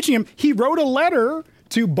really impeaching him. He wrote a letter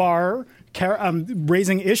to Barr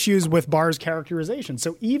raising issues with Barr's characterization.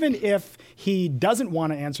 So even if he doesn't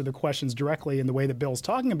want to answer the questions directly in the way that Bill's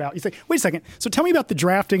talking about, you say, wait a second, so tell me about the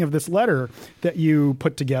drafting of this letter that you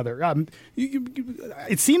put together.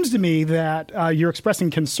 It seems to me that you're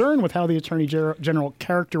expressing concern with how the Attorney General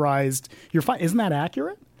characterized your findings. Isn't that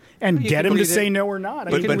accurate? And get him to say no or not.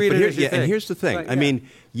 And here's the thing. I mean,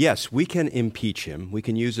 yes, we can impeach him. We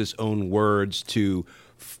can use his own words to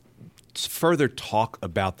further talk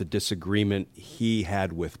about the disagreement he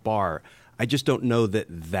had with Barr. I just don't know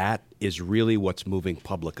that is really what's moving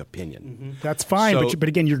public opinion. Mm-hmm. That's fine, but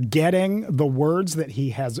again, you're getting the words that he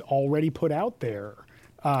has already put out there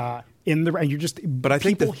and you're just. But I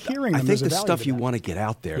think hearing them. I think the stuff you want to get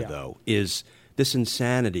out there though is this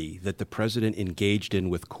insanity that the president engaged in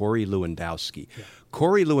with Corey Lewandowski. Yeah.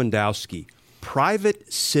 Corey Lewandowski,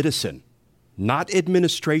 private citizen, not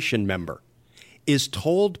administration member, is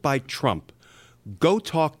told by Trump, go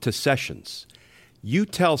talk to Sessions. You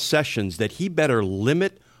tell Sessions that he better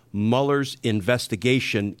limit Mueller's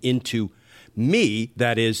investigation into me,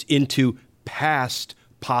 that is, into past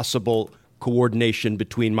possible coordination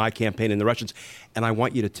between my campaign and the Russians. And I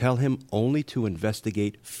want you to tell him only to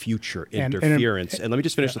investigate future interference. And let me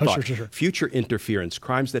just finish the thought. Sure. Future interference,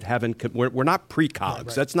 crimes that haven't, we're not precogs.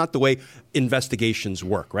 Right. That's not the way investigations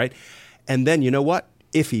work, right? And then, you know what?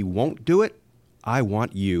 If he won't do it, I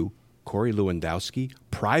want you, Corey Lewandowski,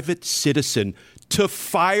 private citizen, to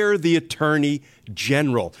fire the Attorney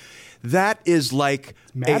General. That is like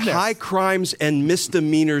madness. A high crimes and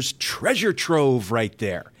misdemeanors treasure trove right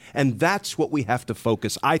there. And that's what we have to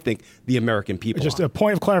focus, I think, the American people Just on. a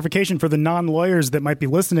point of clarification for the non-lawyers that might be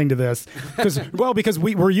listening to this, because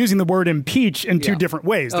we're using the word impeach in two different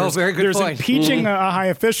ways. Very good There's point. impeaching a high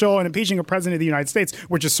official and impeaching a president of the United States,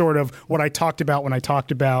 which is sort of what I talked about when I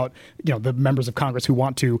talked about the members of Congress who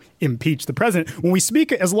want to impeach the president. When we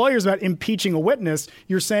speak as lawyers about impeaching a witness,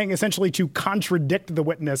 you're saying essentially to contradict the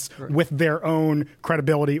witness with their own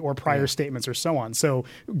credibility or prior statements or so on. So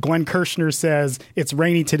Glenn Kirshner says it's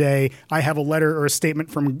rainy today. I have a letter or a statement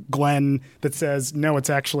from Glenn that says, no, it's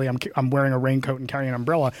actually I'm wearing a raincoat and carrying an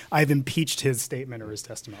umbrella. I've impeached his statement or his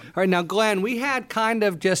testimony. All right, now, Glenn, we had kind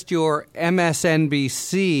of just your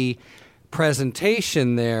MSNBC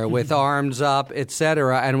presentation there with arms up, et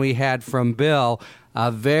cetera, and we had from Bill a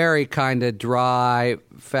very kind of dry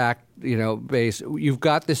fact, base. You've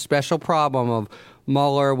got this special problem of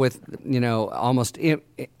Mueller with, almost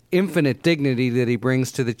infinite dignity that he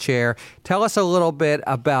brings to the chair. Tell us a little bit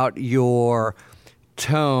about your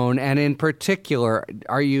tone, and in particular,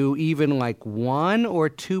 are you even like 1 or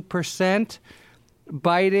 2%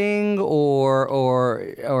 biting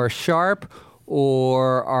or sharp?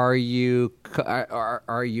 Or are you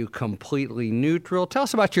completely neutral? Tell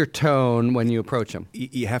us about your tone when you approach him.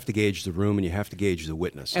 You have to gauge the room, and you have to gauge the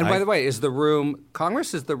witness. And by the way, is the room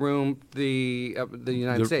Congress? Is the room the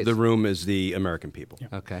United States? The room is the American people.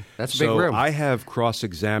 Yeah. Okay, that's a big room. So I have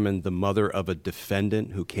cross-examined the mother of a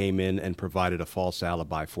defendant who came in and provided a false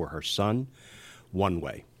alibi for her son, one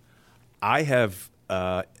way. I have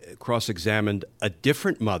cross-examined a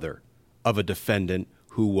different mother of a defendant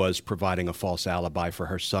who was providing a false alibi for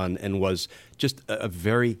her son and was just a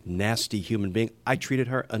very nasty human being. I treated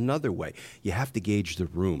her another way. You have to gauge the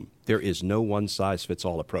room. There is no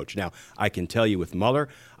one-size-fits-all approach. Now, I can tell you with Mueller,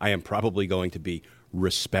 I am probably going to be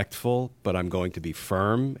respectful, but I'm going to be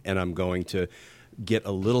firm, and I'm going to get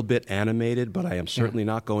a little bit animated, but I am certainly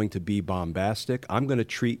not going to be bombastic. I'm going to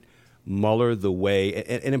treat Mueller the way,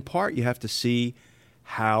 and in part, you have to see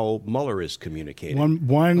how Mueller is communicating.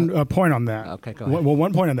 One point on that. Okay, go ahead. Well,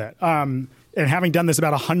 one point on that. And having done this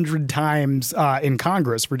about 100 times in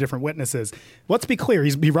Congress for different witnesses, let's be clear.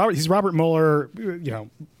 He's Robert Mueller.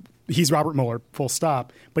 He's Robert Mueller. Full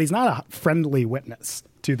stop. But he's not a friendly witness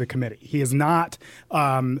to the committee. He is not,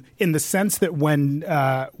 in the sense that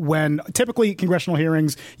when typically congressional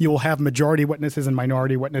hearings, you will have majority witnesses and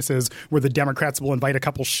minority witnesses where the Democrats will invite a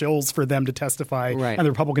couple shills for them to testify, and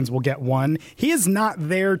the Republicans will get one. He is not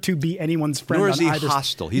there to be anyone's friend. Nor is he either.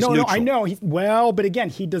 hostile. He's neutral. No, I know. But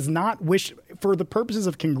again, he does not wish, for the purposes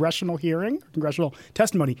of congressional hearing, congressional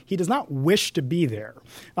testimony, he does not wish to be there.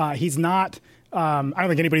 He's not. I don't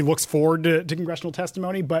think anybody looks forward to congressional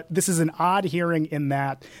testimony, but this is an odd hearing in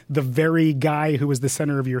that the very guy who is the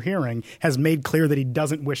center of your hearing has made clear that he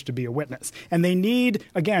doesn't wish to be a witness. And they need,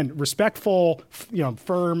 again, respectful,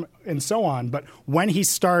 firm, and so on. But when he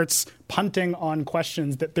starts punting on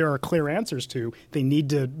questions that there are clear answers to, they need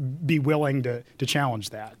to be willing to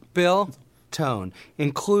challenge that. Bill, tone,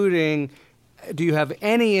 including, do you have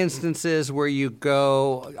any instances where you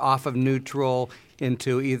go off of neutral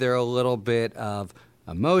into either a little bit of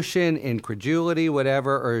emotion, incredulity,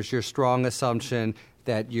 whatever, or is your strong assumption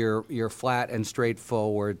that you're flat and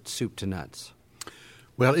straightforward, soup to nuts?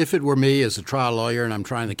 Well, if it were me as a trial lawyer and I'm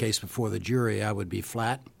trying the case before the jury, I would be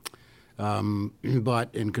flat. But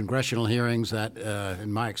in congressional hearings, that,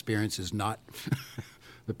 in my experience, is not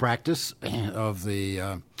the practice of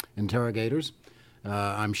the interrogators.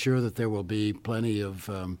 I'm sure that there will be plenty of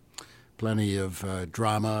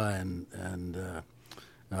drama and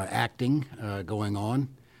acting going on,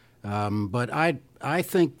 but I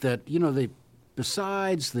think that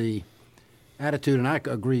besides the attitude, and I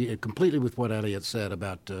agree completely with what Elliot said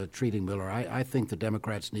about treating Mueller. I think the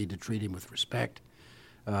Democrats need to treat him with respect.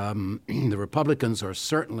 The Republicans are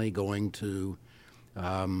certainly going to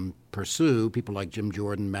pursue people like Jim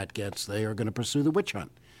Jordan, Matt Gaetz. They are going to pursue the witch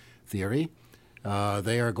hunt theory.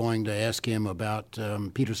 They are going to ask him about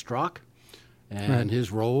Peter Strzok and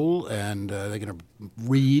his role, and they're going to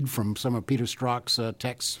read from some of Peter Strzok's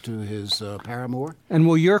texts to his paramour. And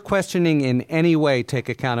will your questioning in any way take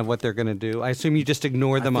account of what they're going to do? I assume you just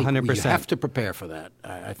ignore them 100%. You have to prepare for that.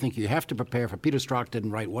 I think you have to prepare for. Peter Strzok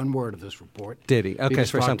didn't write one word of this report. Did he? Okay, Peter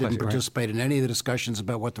so Strzok didn't participate in any of the discussions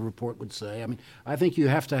about what the report would say. I mean, I think you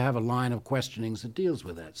have to have a line of questionings that deals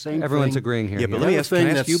with that. Everyone's agreeing here. Yeah, but can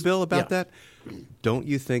I ask you, Bill, about that? Don't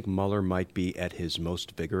you think Mueller might be at his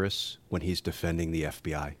most vigorous when he's defending the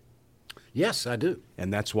FBI? Yes, I do.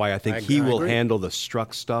 And that's why I think he will handle the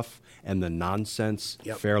Strzok stuff and the nonsense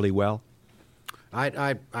fairly well?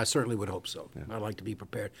 I certainly would hope so. Yeah. I like to be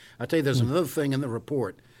prepared. I'll tell you, there's another thing in the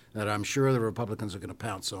report that I'm sure the Republicans are going to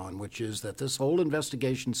pounce on, which is that this whole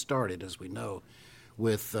investigation started, as we know,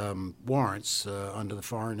 with warrants under the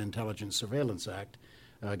Foreign Intelligence Surveillance Act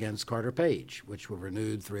against Carter Page, which were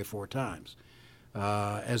renewed 3 or 4 times.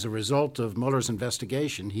 As a result of Mueller's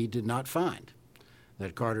investigation, he did not find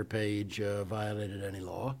that Carter Page violated any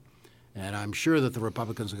law. And I'm sure that the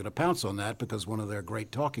Republicans are going to pounce on that because one of their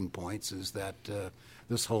great talking points is that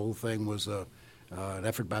this whole thing was an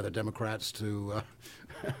effort by the Democrats to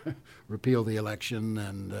repeal the election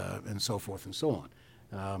and so forth and so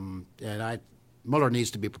on. Mueller needs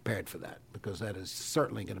to be prepared for that because that is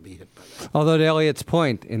certainly going to be hit by that. Although to Elliot's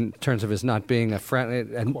point, in terms of his not being a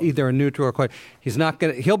friend, either a neutral or quiet,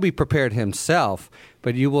 he'll be prepared himself,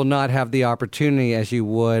 but you will not have the opportunity as you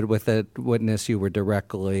would with a witness you were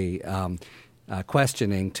directly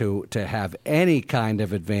questioning to have any kind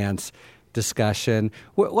of advanced discussion.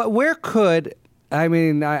 Where could,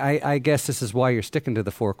 I guess this is why you're sticking to the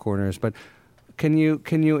 4 corners, but Can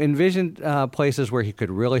you envision places where he could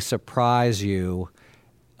really surprise you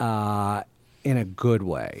in a good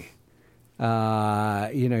way?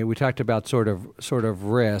 We talked about sort of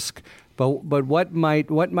risk, but what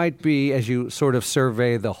might be, as you sort of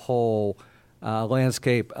survey the whole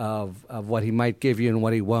landscape of what he might give you and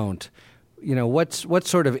what he won't? What's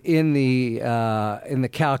sort of in the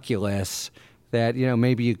calculus that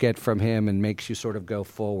maybe you get from him and makes you sort of go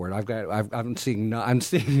forward. I'm seeing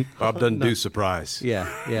Bob doesn't do surprise. Yeah,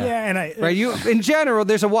 and right. You in general,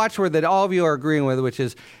 there's a watchword that all of you are agreeing with, which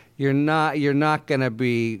is you're not going to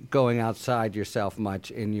be going outside yourself much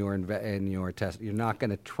in your test. You're not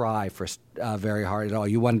going to try for very hard at all.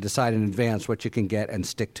 You want to decide in advance what you can get and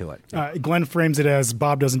stick to it. Glenn frames it as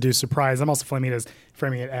Bob doesn't do surprise. I'm also framing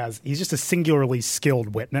it as he's just a singularly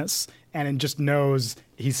skilled witness and just knows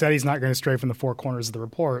he said he's not going to stray from the 4 corners of the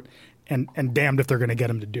report, and damned if they're going to get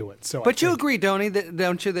him to do it. So, but you agree, don't you,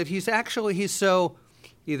 that he's so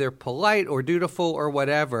either polite or dutiful or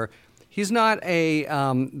whatever. He's not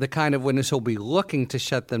the kind of witness who'll be looking to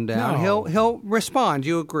shut them down. No. He'll respond.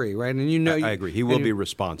 You agree, right? And I agree. He will be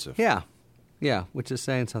responsive. Yeah, which is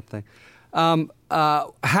saying something. What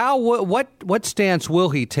stance will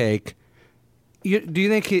he take? Do you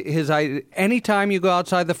think anytime you go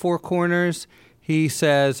outside the 4 corners, he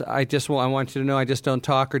says, I want you to know I just don't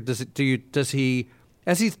talk, or does he,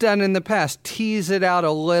 as he's done in the past, tease it out a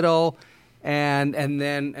little and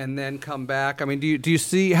then come back? I mean, do you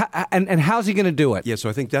see and how's he going to do it? Yeah, so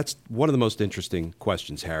I think that's one of the most interesting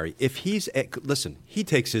questions, Harry. If he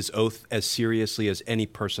takes his oath as seriously as any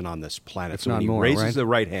person on this planet. It's so when he more, raises right? the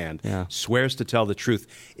right hand, swears to tell the truth.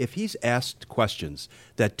 If he's asked questions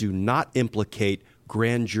that do not implicate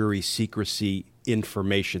grand jury secrecy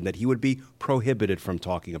information that he would be prohibited from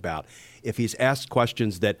talking about, if he's asked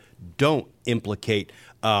questions that don't implicate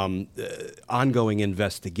ongoing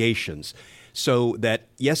investigations, so that,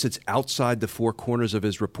 yes, it's outside the 4 corners of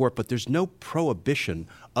his report, but there's no prohibition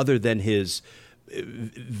other than his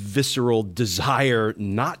visceral desire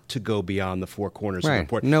not to go beyond the 4 corners of the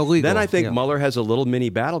report. No legal. Then I think Mueller has a little mini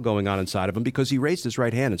battle going on inside of him because he raised his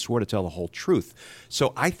right hand and swore to tell the whole truth.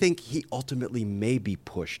 So I think he ultimately may be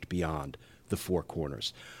pushed beyond the 4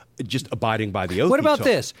 corners, just abiding by the oath. What about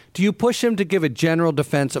this? Do you push him to give a general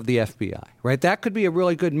defense of the FBI? Right, that could be a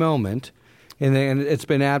really good moment, and it's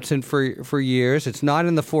been absent for years. It's not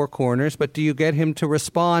in the 4 corners, but do you get him to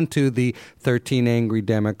respond to the 13 angry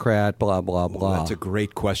Democrat, blah blah blah? Well, that's a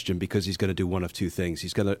great question because he's going to do one of 2 things.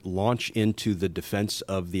 He's going to launch into the defense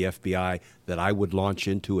of the FBI that I would launch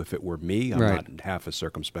into if it were me. I'm not half as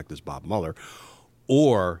circumspect as Bob Mueller.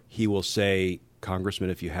 Or he will say, Congressman,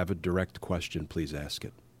 if you have a direct question, please ask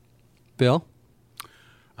it. Bill?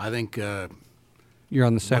 I think you're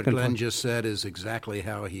on the second what Glenn one. just said is exactly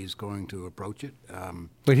how he's going to approach it.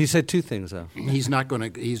 But he said 2 things, though. He's not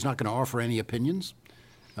going to offer any opinions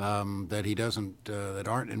that he doesn't that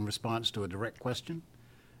aren't in response to a direct question.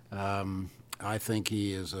 I think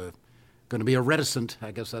he is going to be a reticent. I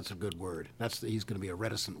guess that's a good word. He's going to be a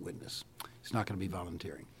reticent witness. He's not going to be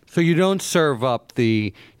volunteering. So you don't serve up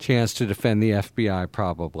the chance to defend the FBI,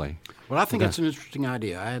 probably. Well, I think it's an interesting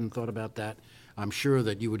idea. I hadn't thought about that. I'm sure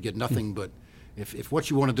that you would get nothing but, if what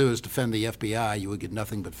you want to do is defend the FBI, you would get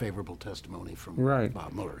nothing but favorable testimony from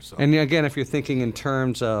Bob Mueller. So. And again, if you're thinking in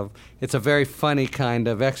terms of, it's a very funny kind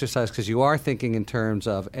of exercise because you are thinking in terms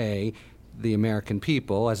of A, the American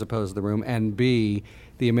people as opposed to the room, and B,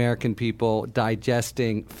 the American people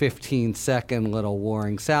digesting 15-second little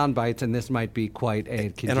warring sound bites, and this might be quite a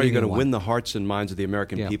congenial And are you going to one. win the hearts and minds of the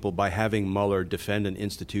American people by having Mueller defend an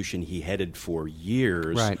institution he headed for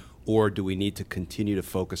years, or do we need to continue to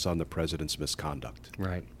focus on the president's misconduct?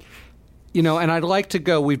 Right. And I'd like to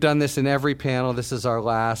go. We've done this in every panel. This is our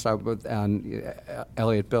last.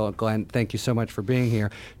 Elliot, Bill, and Glenn, thank you so much for being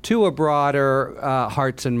here. To a broader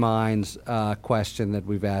hearts and minds question that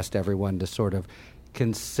we've asked everyone to sort of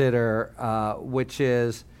consider, which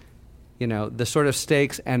is, the sort of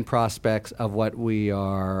stakes and prospects of what we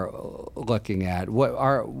are looking at. What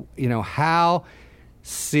are, how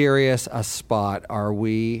serious a spot are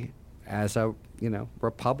we as a,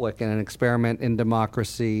 republic and an experiment in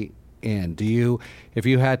democracy in? If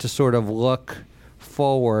you had to sort of look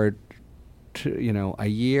forward to, a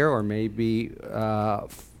year or maybe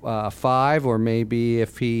 5, or maybe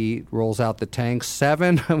if he rolls out the tanks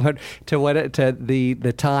 7, to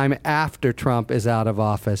the time after Trump is out of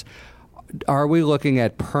office, are we looking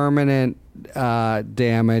at permanent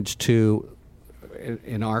damage to,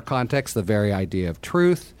 in our context, the very idea of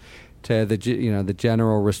truth, to the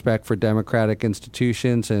general respect for democratic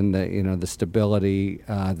institutions and the stability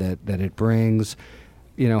that it brings?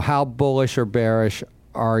 How bullish or bearish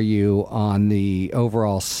are you on the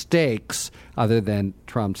overall stakes, other than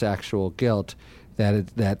Trump's actual guilt,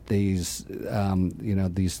 that these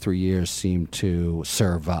 3 years seem to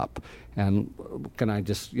serve up? And can I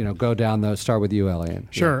just go down those? Start with you, Elian.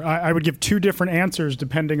 Sure. Yeah. I would give 2 different answers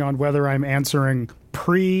depending on whether I'm answering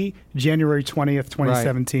pre-January 20th,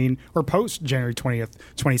 2017, or post-January 20th,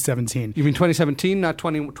 2017. You mean 2017, not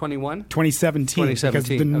 2021? 2017, because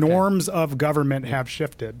the norms of government have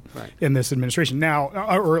shifted in this administration now,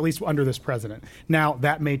 or at least under this president. Now,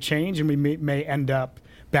 that may change, and we may end up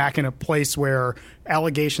back in a place where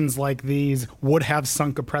allegations like these would have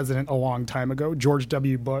sunk a president a long time ago. George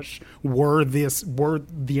W. Bush, were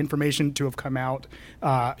the information to have come out,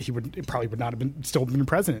 he probably would not have still been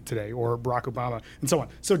president today, or Barack Obama, and so on.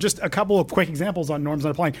 So just a couple of quick examples on norms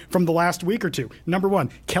not applying from the last week or two. Number 1,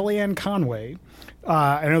 Kellyanne Conway.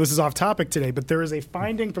 I know this is off topic today, but there is a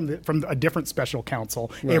finding from a different special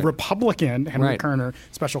counsel, a Republican, Henry Kerner,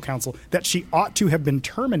 special counsel, that she ought to have been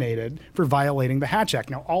terminated for violating the Hatch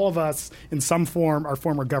Act. Now, all of us in some form are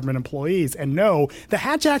former government employees and know the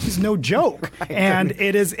Hatch Act is no joke, and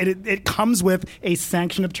it comes with a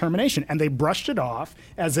sanction of termination, and they brushed it off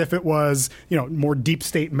as if it was more deep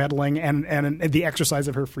state meddling and the exercise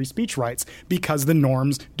of her free speech rights, because the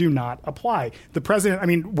norms do not apply. The president,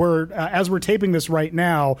 as we're taping this right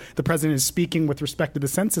now, the president is speaking with respect to the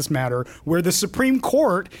census matter, where the Supreme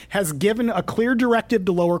Court has given a clear directive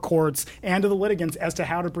to lower courts and to the litigants as to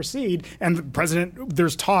how to proceed. And the president,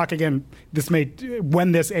 there's talk, again,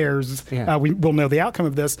 when this airs, we will know the outcome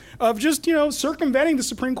of this, of just, circumventing the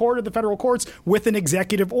Supreme Court or the federal courts with an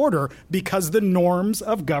executive order, because the norms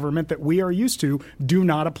of government that we are used to do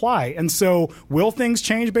not apply. And so will things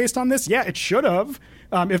change based on this? Yeah, it should have.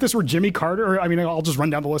 If this were Jimmy Carter, I'll just run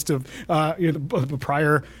down the list of the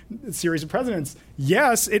prior series of presidents.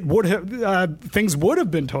 Yes, it would have. Things would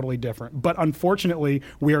have been totally different. But unfortunately,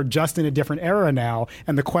 we are just in a different era now,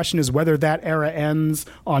 and the question is whether that era ends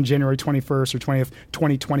on January 21st or 20th,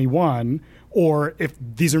 2021. Or if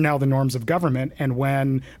these are now the norms of government, and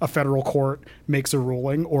when a federal court makes a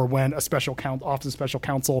ruling, or when a office of special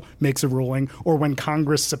counsel makes a ruling, or when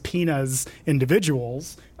Congress subpoenas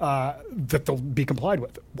individuals, that they'll be complied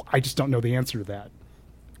with. I just don't know the answer to that.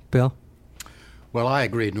 Bill? Well, I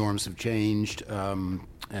agree. Norms have changed.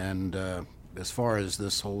 And as far as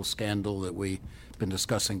this whole scandal that we've been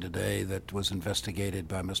discussing today that was investigated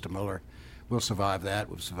by Mr. Mueller, we'll survive that.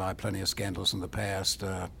 We've survived plenty of scandals in the past.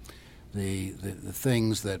 The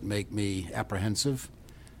things that make me apprehensive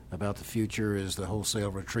about the future is the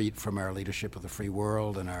wholesale retreat from our leadership of the free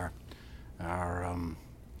world and our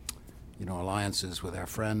alliances with our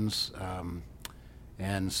friends.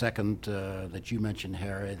 And second, that you mentioned,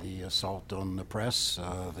 Harry, the assault on the press,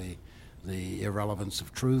 the irrelevance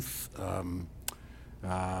of truth,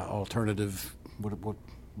 alternative.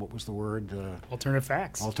 What was the word? Alternative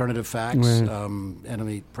facts. Alternative facts.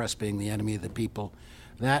 Enemy press being the enemy of the people.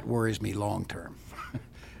 That worries me long term.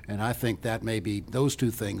 And I think that those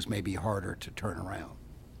 2 things may be harder to turn around.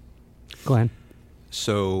 Glenn?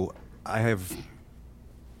 So I have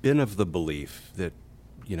been of the belief that,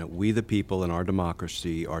 we the people in our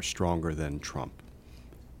democracy are stronger than Trump.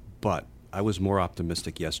 But I was more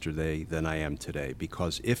optimistic yesterday than I am today,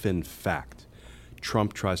 because if in fact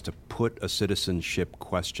Trump tries to put a citizenship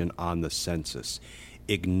question on the census,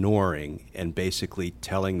 ignoring and basically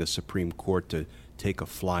telling the Supreme Court to take a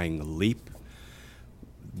flying leap,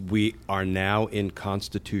 we are now in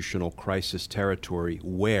constitutional crisis territory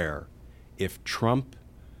where if Trump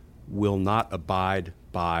will not abide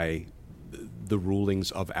by the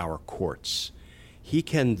rulings of our courts, he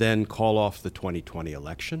can then call off the 2020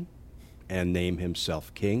 election and name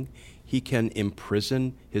himself king. He can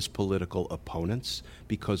imprison his political opponents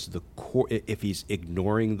because if he's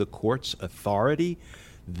ignoring the court's authority,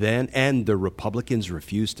 and the Republicans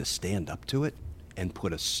refuse to stand up to it and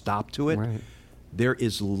put a stop to it, right, there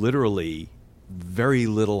is literally very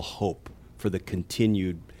little hope for the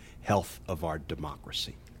continued health of our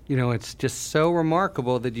democracy. You know, it's just so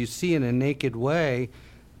remarkable that you see in a naked way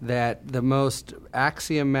that the most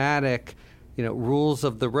axiomatic, rules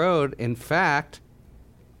of the road, in fact,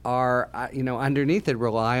 are, underneath it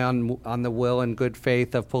rely on the will and good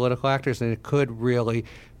faith of political actors, and it could really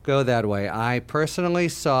go that way. I personally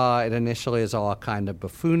saw it initially as all kind of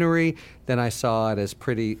buffoonery. Then I saw it as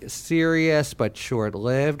pretty serious but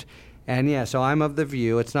short-lived. And so I'm of the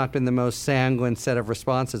view, it's not been the most sanguine set of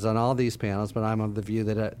responses on all these panels, but I'm of the view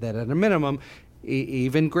that at a minimum,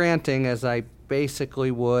 even granting, as I basically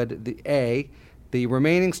would, the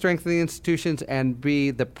remaining strength of the institutions, and B,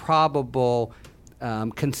 the probable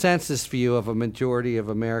consensus view of a majority of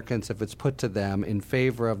Americans, if it's put to them, in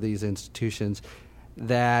favor of these institutions,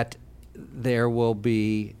 that there will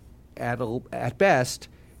be, at best,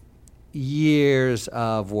 years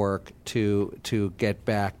of work to get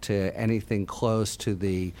back to anything close to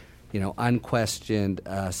the unquestioned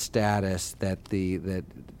status that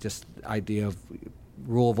just idea of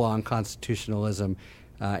rule of law and constitutionalism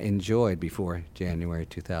enjoyed before January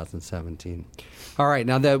 2017. All right,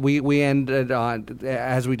 now that we ended on,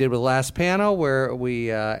 as we did with the last panel, where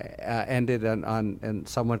we ended on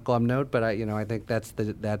somewhat glum note, but I think that's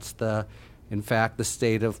the in fact the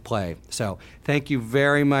state of play. So thank you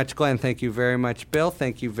very much, Glenn. Thank you very much, Bill.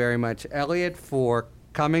 Thank you very much, Elliot, for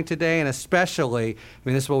coming today, and especially,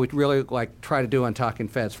 this is what we really try to do on Talking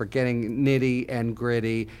Feds, for getting nitty and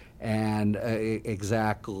gritty and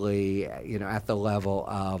exactly, at the level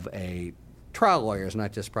of a trial lawyer's,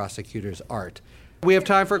 not just prosecutor's art. We have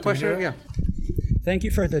time for a question? Yeah. Thank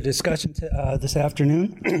you for the discussion this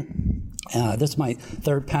afternoon. This is my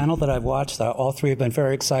third panel that I've watched. All three have been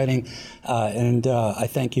very exciting, and I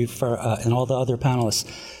thank you for and all the other panelists.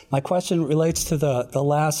 My question relates to the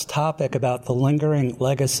last topic about the lingering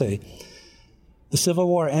legacy. The Civil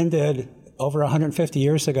War ended over 150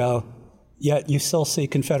 years ago, yet you still see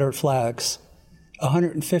Confederate flags.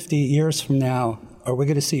 150 years from now, are we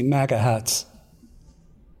going to see MAGA hats?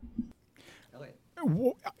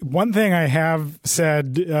 One thing I have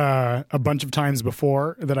said a bunch of times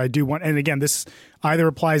before that I do want, and again, this either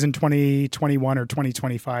applies in 2021 or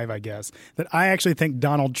 2025, I guess, that I actually think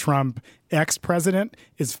Donald Trump, ex-president,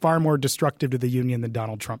 is far more destructive to the union than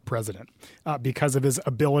Donald Trump president because of his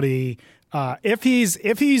ability. If he's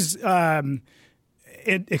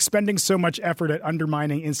expending so much effort at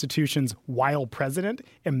undermining institutions while president,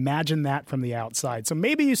 imagine that from the outside. So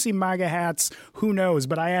maybe you see MAGA hats, who knows?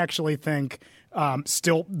 But I actually think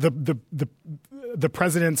still the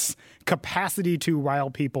president's capacity to rile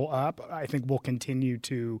people up, I think, will continue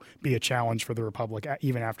to be a challenge for the Republic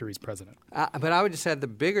even after he's president. But I would just add the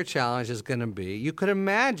bigger challenge is going to be, you could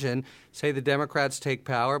imagine, say the Democrats take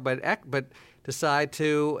power, but decide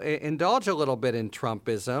to indulge a little bit in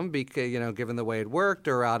Trumpism, because, given the way it worked,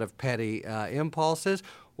 or out of petty impulses,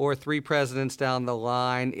 or three presidents down the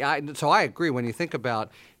line. So I agree when you think about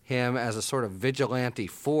him as a sort of vigilante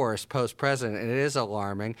force post-president, and it is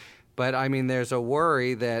alarming. But there's a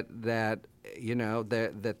worry that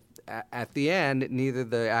at the end, neither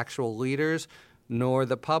the actual leaders nor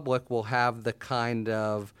the public will have the kind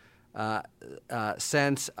of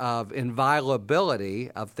sense of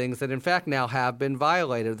inviolability of things that, in fact, now have been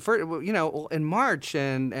violated. In March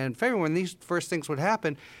and February, when these first things would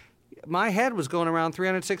happen, my head was going around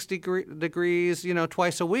 360 degrees,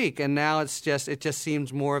 twice a week, and now it just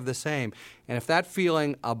seems more of the same. And if that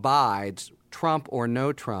feeling abides, Trump or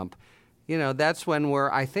no Trump, that's when we're,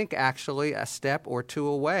 I think, actually a step or two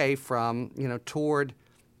away from, toward,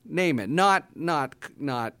 name it, not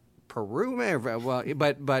Peru,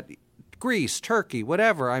 but Greece, Turkey,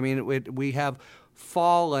 whatever. We have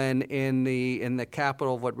fallen in the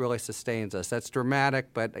capital of what really sustains us. That's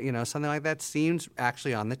dramatic, but something like that seems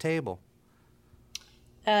actually on the table.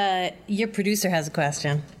 Your producer has a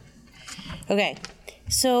question. Okay,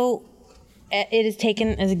 so it is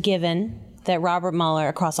taken as a given that Robert Mueller,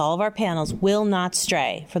 across all of our panels, will not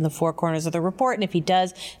stray from the four corners of the report, and if he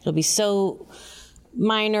does, it'll be so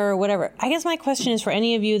minor or whatever. I guess my question is for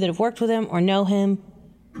any of you that have worked with him or know him,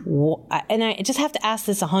 and I just have to ask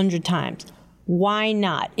this 100 times. Why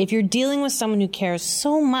not? If you're dealing with someone who cares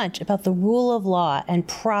so much about the rule of law and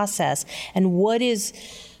process and what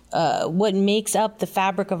makes up the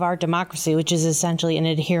fabric of our democracy, which is essentially an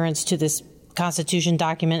adherence to this Constitution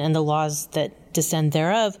document and the laws that descend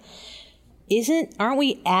thereof, aren't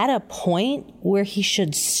we at a point where he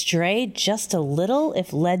should stray just a little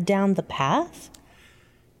if led down the path?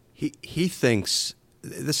 He thinks,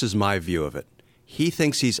 this is my view of it, he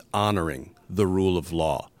thinks he's honoring the rule of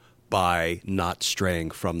law by not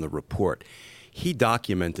straying from the report. He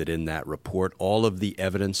documented in that report all of the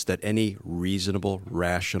evidence that any reasonable,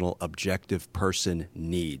 rational, objective person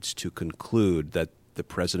needs to conclude that the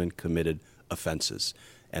president committed offenses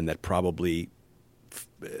and that probably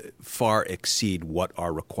far exceed what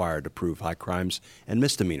are required to prove high crimes and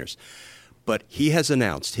misdemeanors. But he has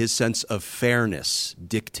announced his sense of fairness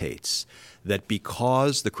dictates that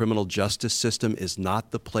because the criminal justice system is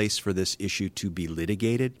not the place for this issue to be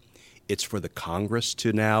litigated, it's for the Congress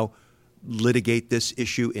to now litigate this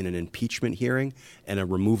issue in an impeachment hearing and a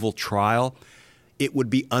removal trial. It would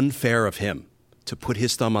be unfair of him to put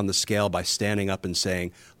his thumb on the scale by standing up and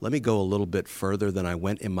saying, let me go a little bit further than I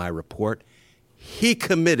went in my report. He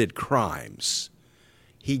committed crimes.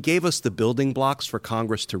 He gave us the building blocks for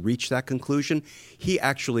Congress to reach that conclusion. He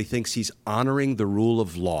actually thinks he's honoring the rule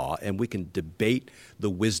of law, and we can debate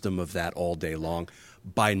the wisdom of that all day long,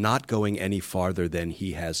 by not going any farther than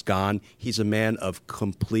he has gone. He's a man of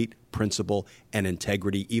complete principle and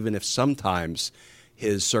integrity, even if sometimes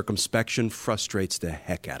his circumspection frustrates the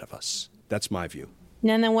heck out of us. That's my view.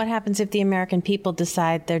 And then what happens if the American people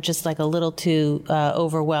decide they're just like a little too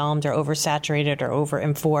overwhelmed or oversaturated or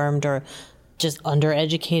overinformed or just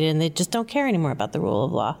undereducated and they just don't care anymore about the rule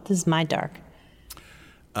of law? This is my dark.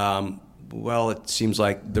 Well, it seems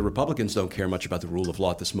like the Republicans don't care much about the rule of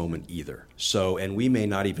law at this moment either. So, and we may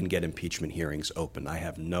not even get impeachment hearings open. I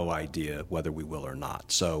have no idea whether we will or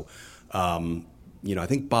not. So, I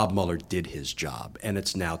think Bob Mueller did his job, and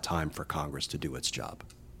it's now time for Congress to do its job.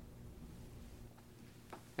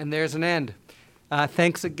 And there's an end.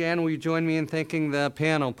 Thanks again. Will you join me in thanking the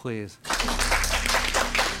panel, please?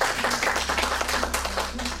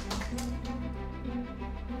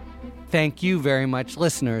 Thank you very much,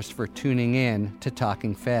 listeners, for tuning in to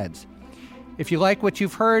Talking Feds. If you like what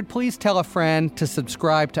you've heard, please tell a friend to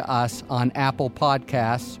subscribe to us on Apple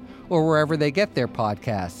Podcasts or wherever they get their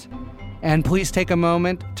podcasts. And please take a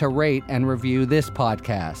moment to rate and review this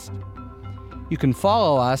podcast. You can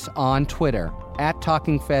follow us on Twitter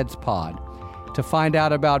 @TalkingFedsPod to find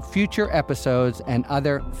out about future episodes and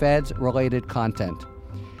other Feds-related content.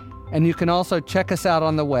 And you can also check us out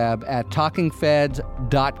on the web at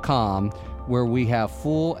talkingfeds.com, where we have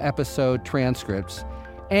full episode transcripts,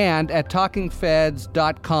 and at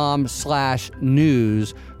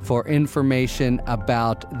talkingfeds.com/news for information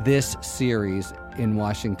about this series in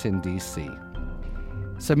Washington, D.C.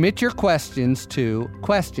 Submit your questions to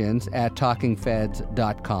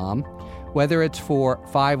questions@talkingfeds.com, whether it's for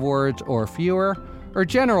 5 words or fewer, or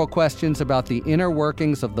general questions about the inner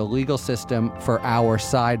workings of the legal system for our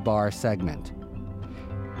sidebar segment.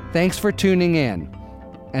 Thanks for tuning in.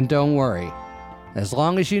 And don't worry, as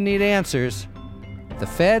long as you need answers, the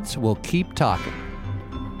feds will keep talking.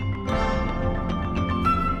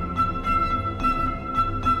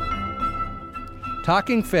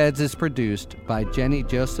 Talking Feds is produced by Jenny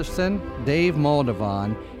Josephson, Dave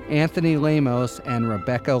Moldovan, Anthony Lemos, and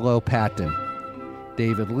Rebecca Lopatin.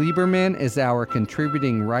 David Lieberman is our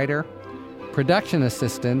contributing writer. Production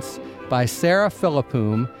assistance by Sarah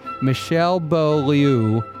Philippum, Michelle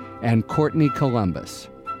Beaulieu, and Courtney Columbus.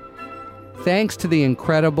 Thanks to the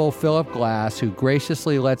incredible Philip Glass, who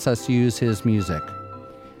graciously lets us use his music.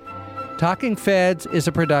 Talking Feds is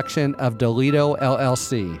a production of Delito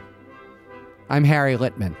LLC. I'm Harry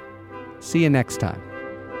Littman. See you next time.